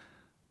bitch.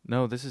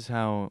 No, this is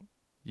how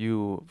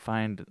you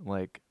find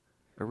like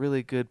a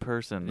really good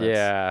person that's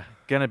Yeah,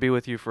 gonna be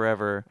with you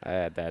forever. I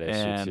had that issue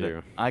And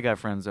too. I got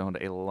friend zoned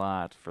a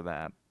lot for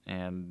that.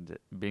 And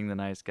being the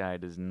nice guy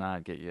does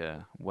not get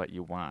you what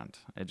you want.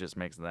 It just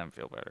makes them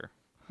feel better.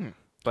 Hmm.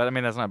 But I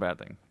mean that's not a bad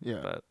thing. Yeah.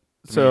 But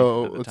to So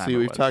me, at the let's time see. it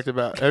We've was. talked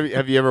about.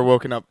 Have you ever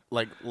woken up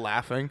like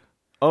laughing?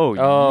 Oh,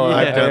 Oh, yeah.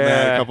 I've done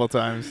that Yeah. a couple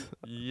times.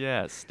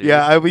 Yes, dude.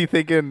 Yeah, I'd be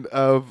thinking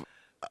of.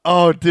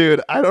 Oh, dude,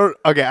 I don't.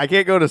 Okay, I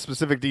can't go into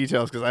specific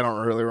details because I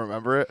don't really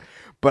remember it.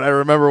 But I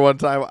remember one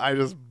time I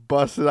just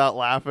busted out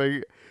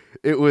laughing.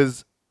 It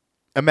was,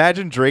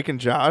 imagine Drake and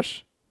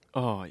Josh,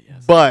 Oh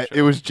yes. but sure.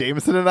 it was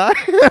Jameson and I.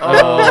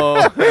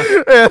 Oh.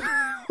 And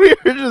we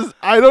were just,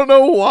 I don't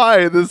know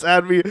why this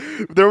had me.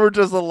 There were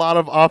just a lot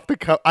of off the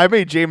cuff. I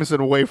made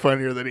Jameson way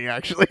funnier than he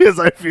actually is,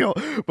 I feel.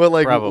 But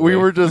like, Probably. we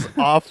were just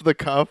off the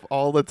cuff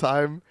all the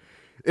time.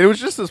 It was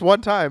just this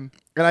one time.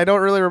 And I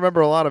don't really remember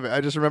a lot of it.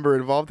 I just remember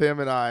it involved him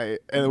and I,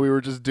 and we were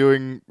just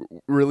doing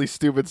really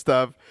stupid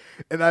stuff.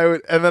 And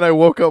then I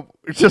woke up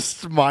just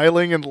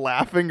smiling and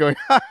laughing, going,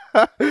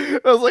 I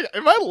was like,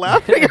 "Am I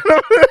laughing?"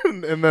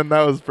 And then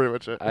that was pretty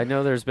much it. I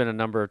know there's been a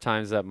number of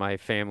times that my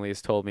family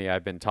has told me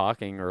I've been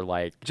talking or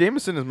like.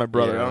 Jameson is my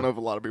brother. Yeah. I don't know if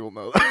a lot of people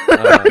know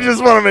that. I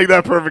just want to make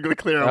that perfectly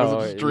clear. I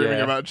wasn't just dreaming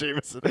yeah. about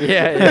Jameson.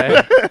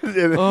 Yeah,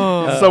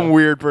 Oh. Some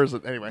weird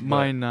person. Anyway,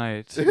 My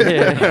night.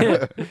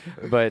 yeah.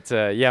 But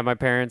yeah, my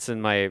parents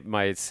and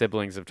my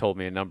siblings have told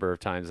me a number of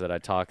times that I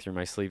talk through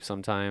my sleep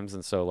sometimes,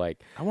 and so like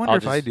I wonder I'll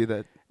if I just- do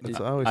that. That's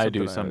always I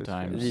do something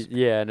always sometimes. feel.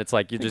 yeah, and it's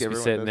like you think just be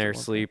everyone sitting does there it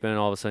once. sleeping, and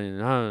all of a sudden,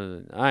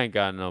 oh, I ain't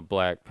got no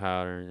black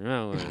powder,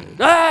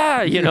 ah,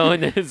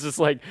 and it's just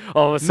like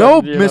all of a No,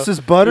 sudden, you know, Mrs.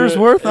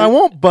 Buttersworth, I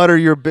won't butter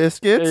your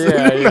biscuits.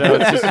 Yeah,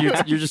 it's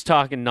just you're just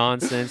talking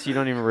nonsense. You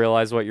don't even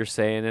realize what you're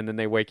saying, and then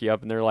they wake you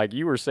up and they're like,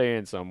 "You were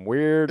saying some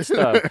weird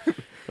stuff."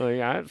 Like,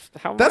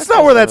 how am That's I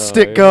not where that supposed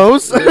to stick know?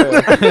 goes.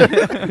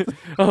 Yeah.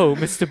 Oh,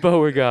 Mr.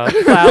 Beauregard,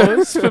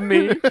 flowers for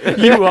me.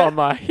 You are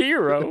my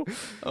hero.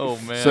 Oh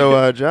man.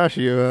 So, Josh,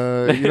 you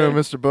know who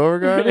Mr.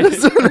 Beauregard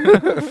is?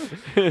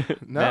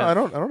 No, Man. I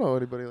don't know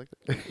anybody like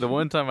that. the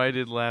one time I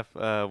did laugh,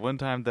 one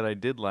time that I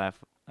did laugh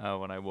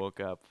when I woke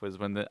up was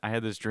when I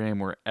had this dream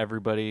where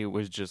everybody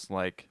was just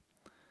like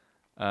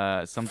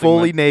something.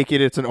 Fully went-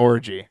 naked, it's an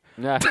orgy.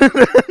 Yeah,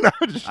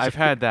 I've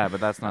had that, but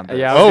that's not. This.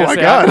 yeah. I was Oh gonna my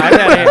say,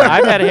 God.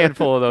 I've had a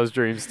handful of those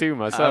dreams too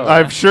myself.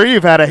 I'm sure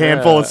you've had a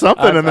handful of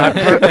something, and I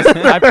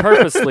then I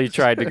purposely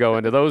tried to go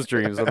into those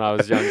dreams when I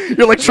was young.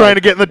 you're like trying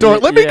to get in the door.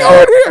 Let me Yeah.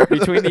 go in here.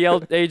 Between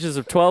the ages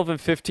of 12 and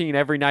 15,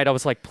 every night I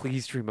was like,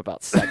 please dream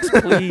about sex.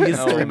 Please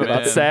Oh, dream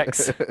about man.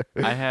 sex.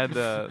 I had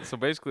so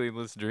basically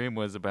this dream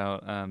was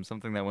about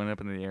something that went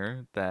up in the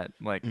air that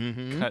like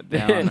cut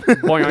down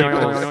Boing, boing, boing,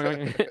 people's,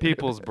 boing, boing.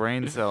 people's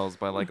brain cells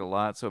by like a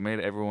lot, so it made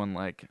everyone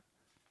like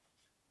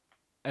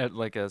at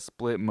like a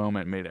split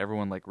moment made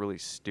everyone like really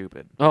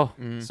stupid. Oh,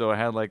 So I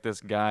had like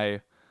this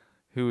guy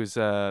who was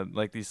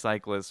like these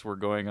cyclists were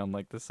going on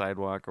like the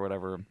sidewalk or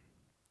whatever,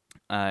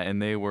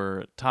 and they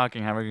were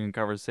talking, having a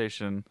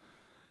conversation,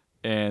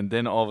 and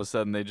then all of a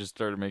sudden they just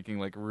started making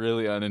like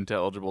really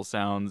unintelligible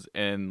sounds,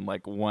 and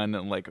like one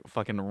like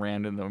fucking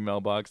ran in the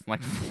mailbox and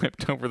like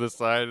flipped over the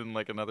side, and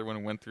like another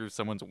one went through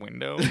someone's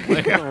window.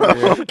 Like,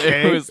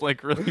 Okay. It was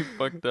like really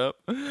fucked up.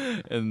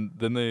 And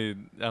then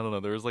I don't know,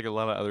 there was like a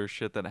lot of other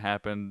shit that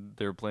happened.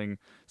 They were playing,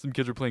 some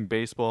kids were playing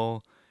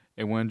baseball,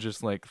 and one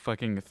just like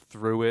fucking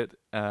threw it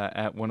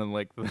at one of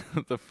like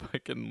the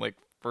fucking like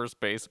first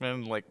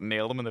baseman, like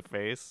nailed him in the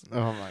face.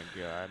 Oh my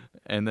god.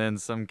 And then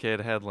some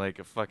kid had like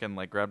a fucking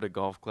like grabbed a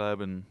golf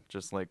club and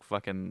just like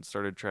fucking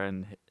started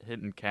trying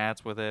hitting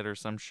cats with it or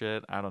some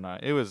shit. I don't know.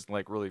 It was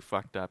like really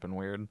fucked up and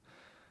weird.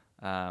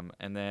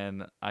 And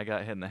then I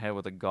got hit in the head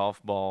with a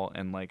golf ball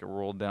and like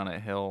rolled down a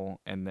hill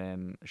and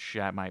then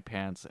shat my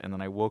pants. And then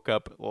I woke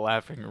up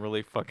laughing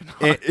really fucking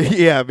hard.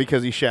 Yeah,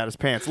 because he shat his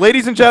pants.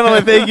 Ladies and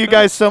gentlemen, thank you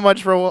guys so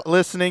much for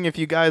listening. If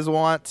you guys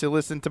want to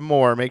listen to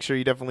more, make sure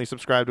you definitely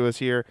subscribe to us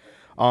here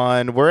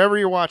on wherever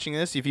you're watching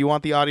this. If you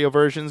want the audio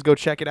versions, go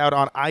check it out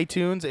on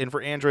iTunes, and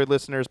for Android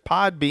listeners,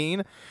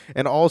 Podbean.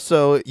 And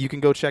also, you can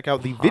go check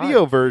out the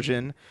video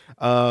version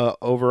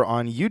over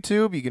on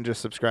YouTube. You can just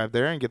subscribe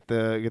there and get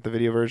the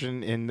video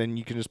version, and then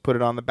you can just put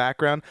it on the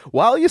background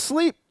while you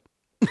sleep.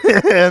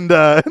 And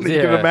you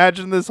can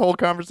imagine this whole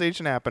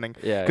conversation happening.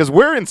 Yeah. Because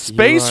we're in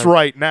space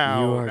right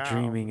now. You are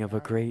dreaming of a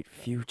great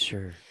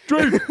future.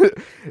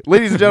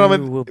 Ladies and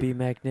gentlemen, You will be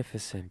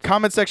magnificent.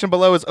 comment section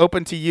below is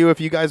open to you if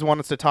you guys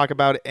want us to talk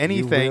about You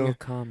anything. will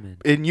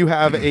comment. And you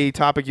have a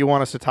topic you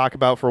want us to talk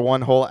about for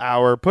one whole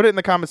hour, put it in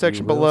the comment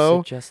section You will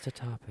below. suggest a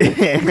topic.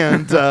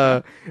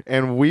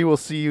 And we will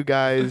see you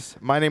guys.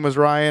 My name was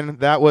Ryan.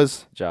 That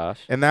was Josh.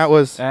 and that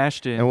was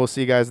Ashton. and we'll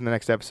see you guys in the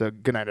next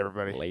episode. Good night,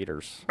 everybody.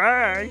 Laters.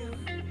 Bye.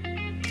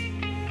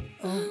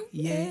 Oh,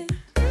 yeah.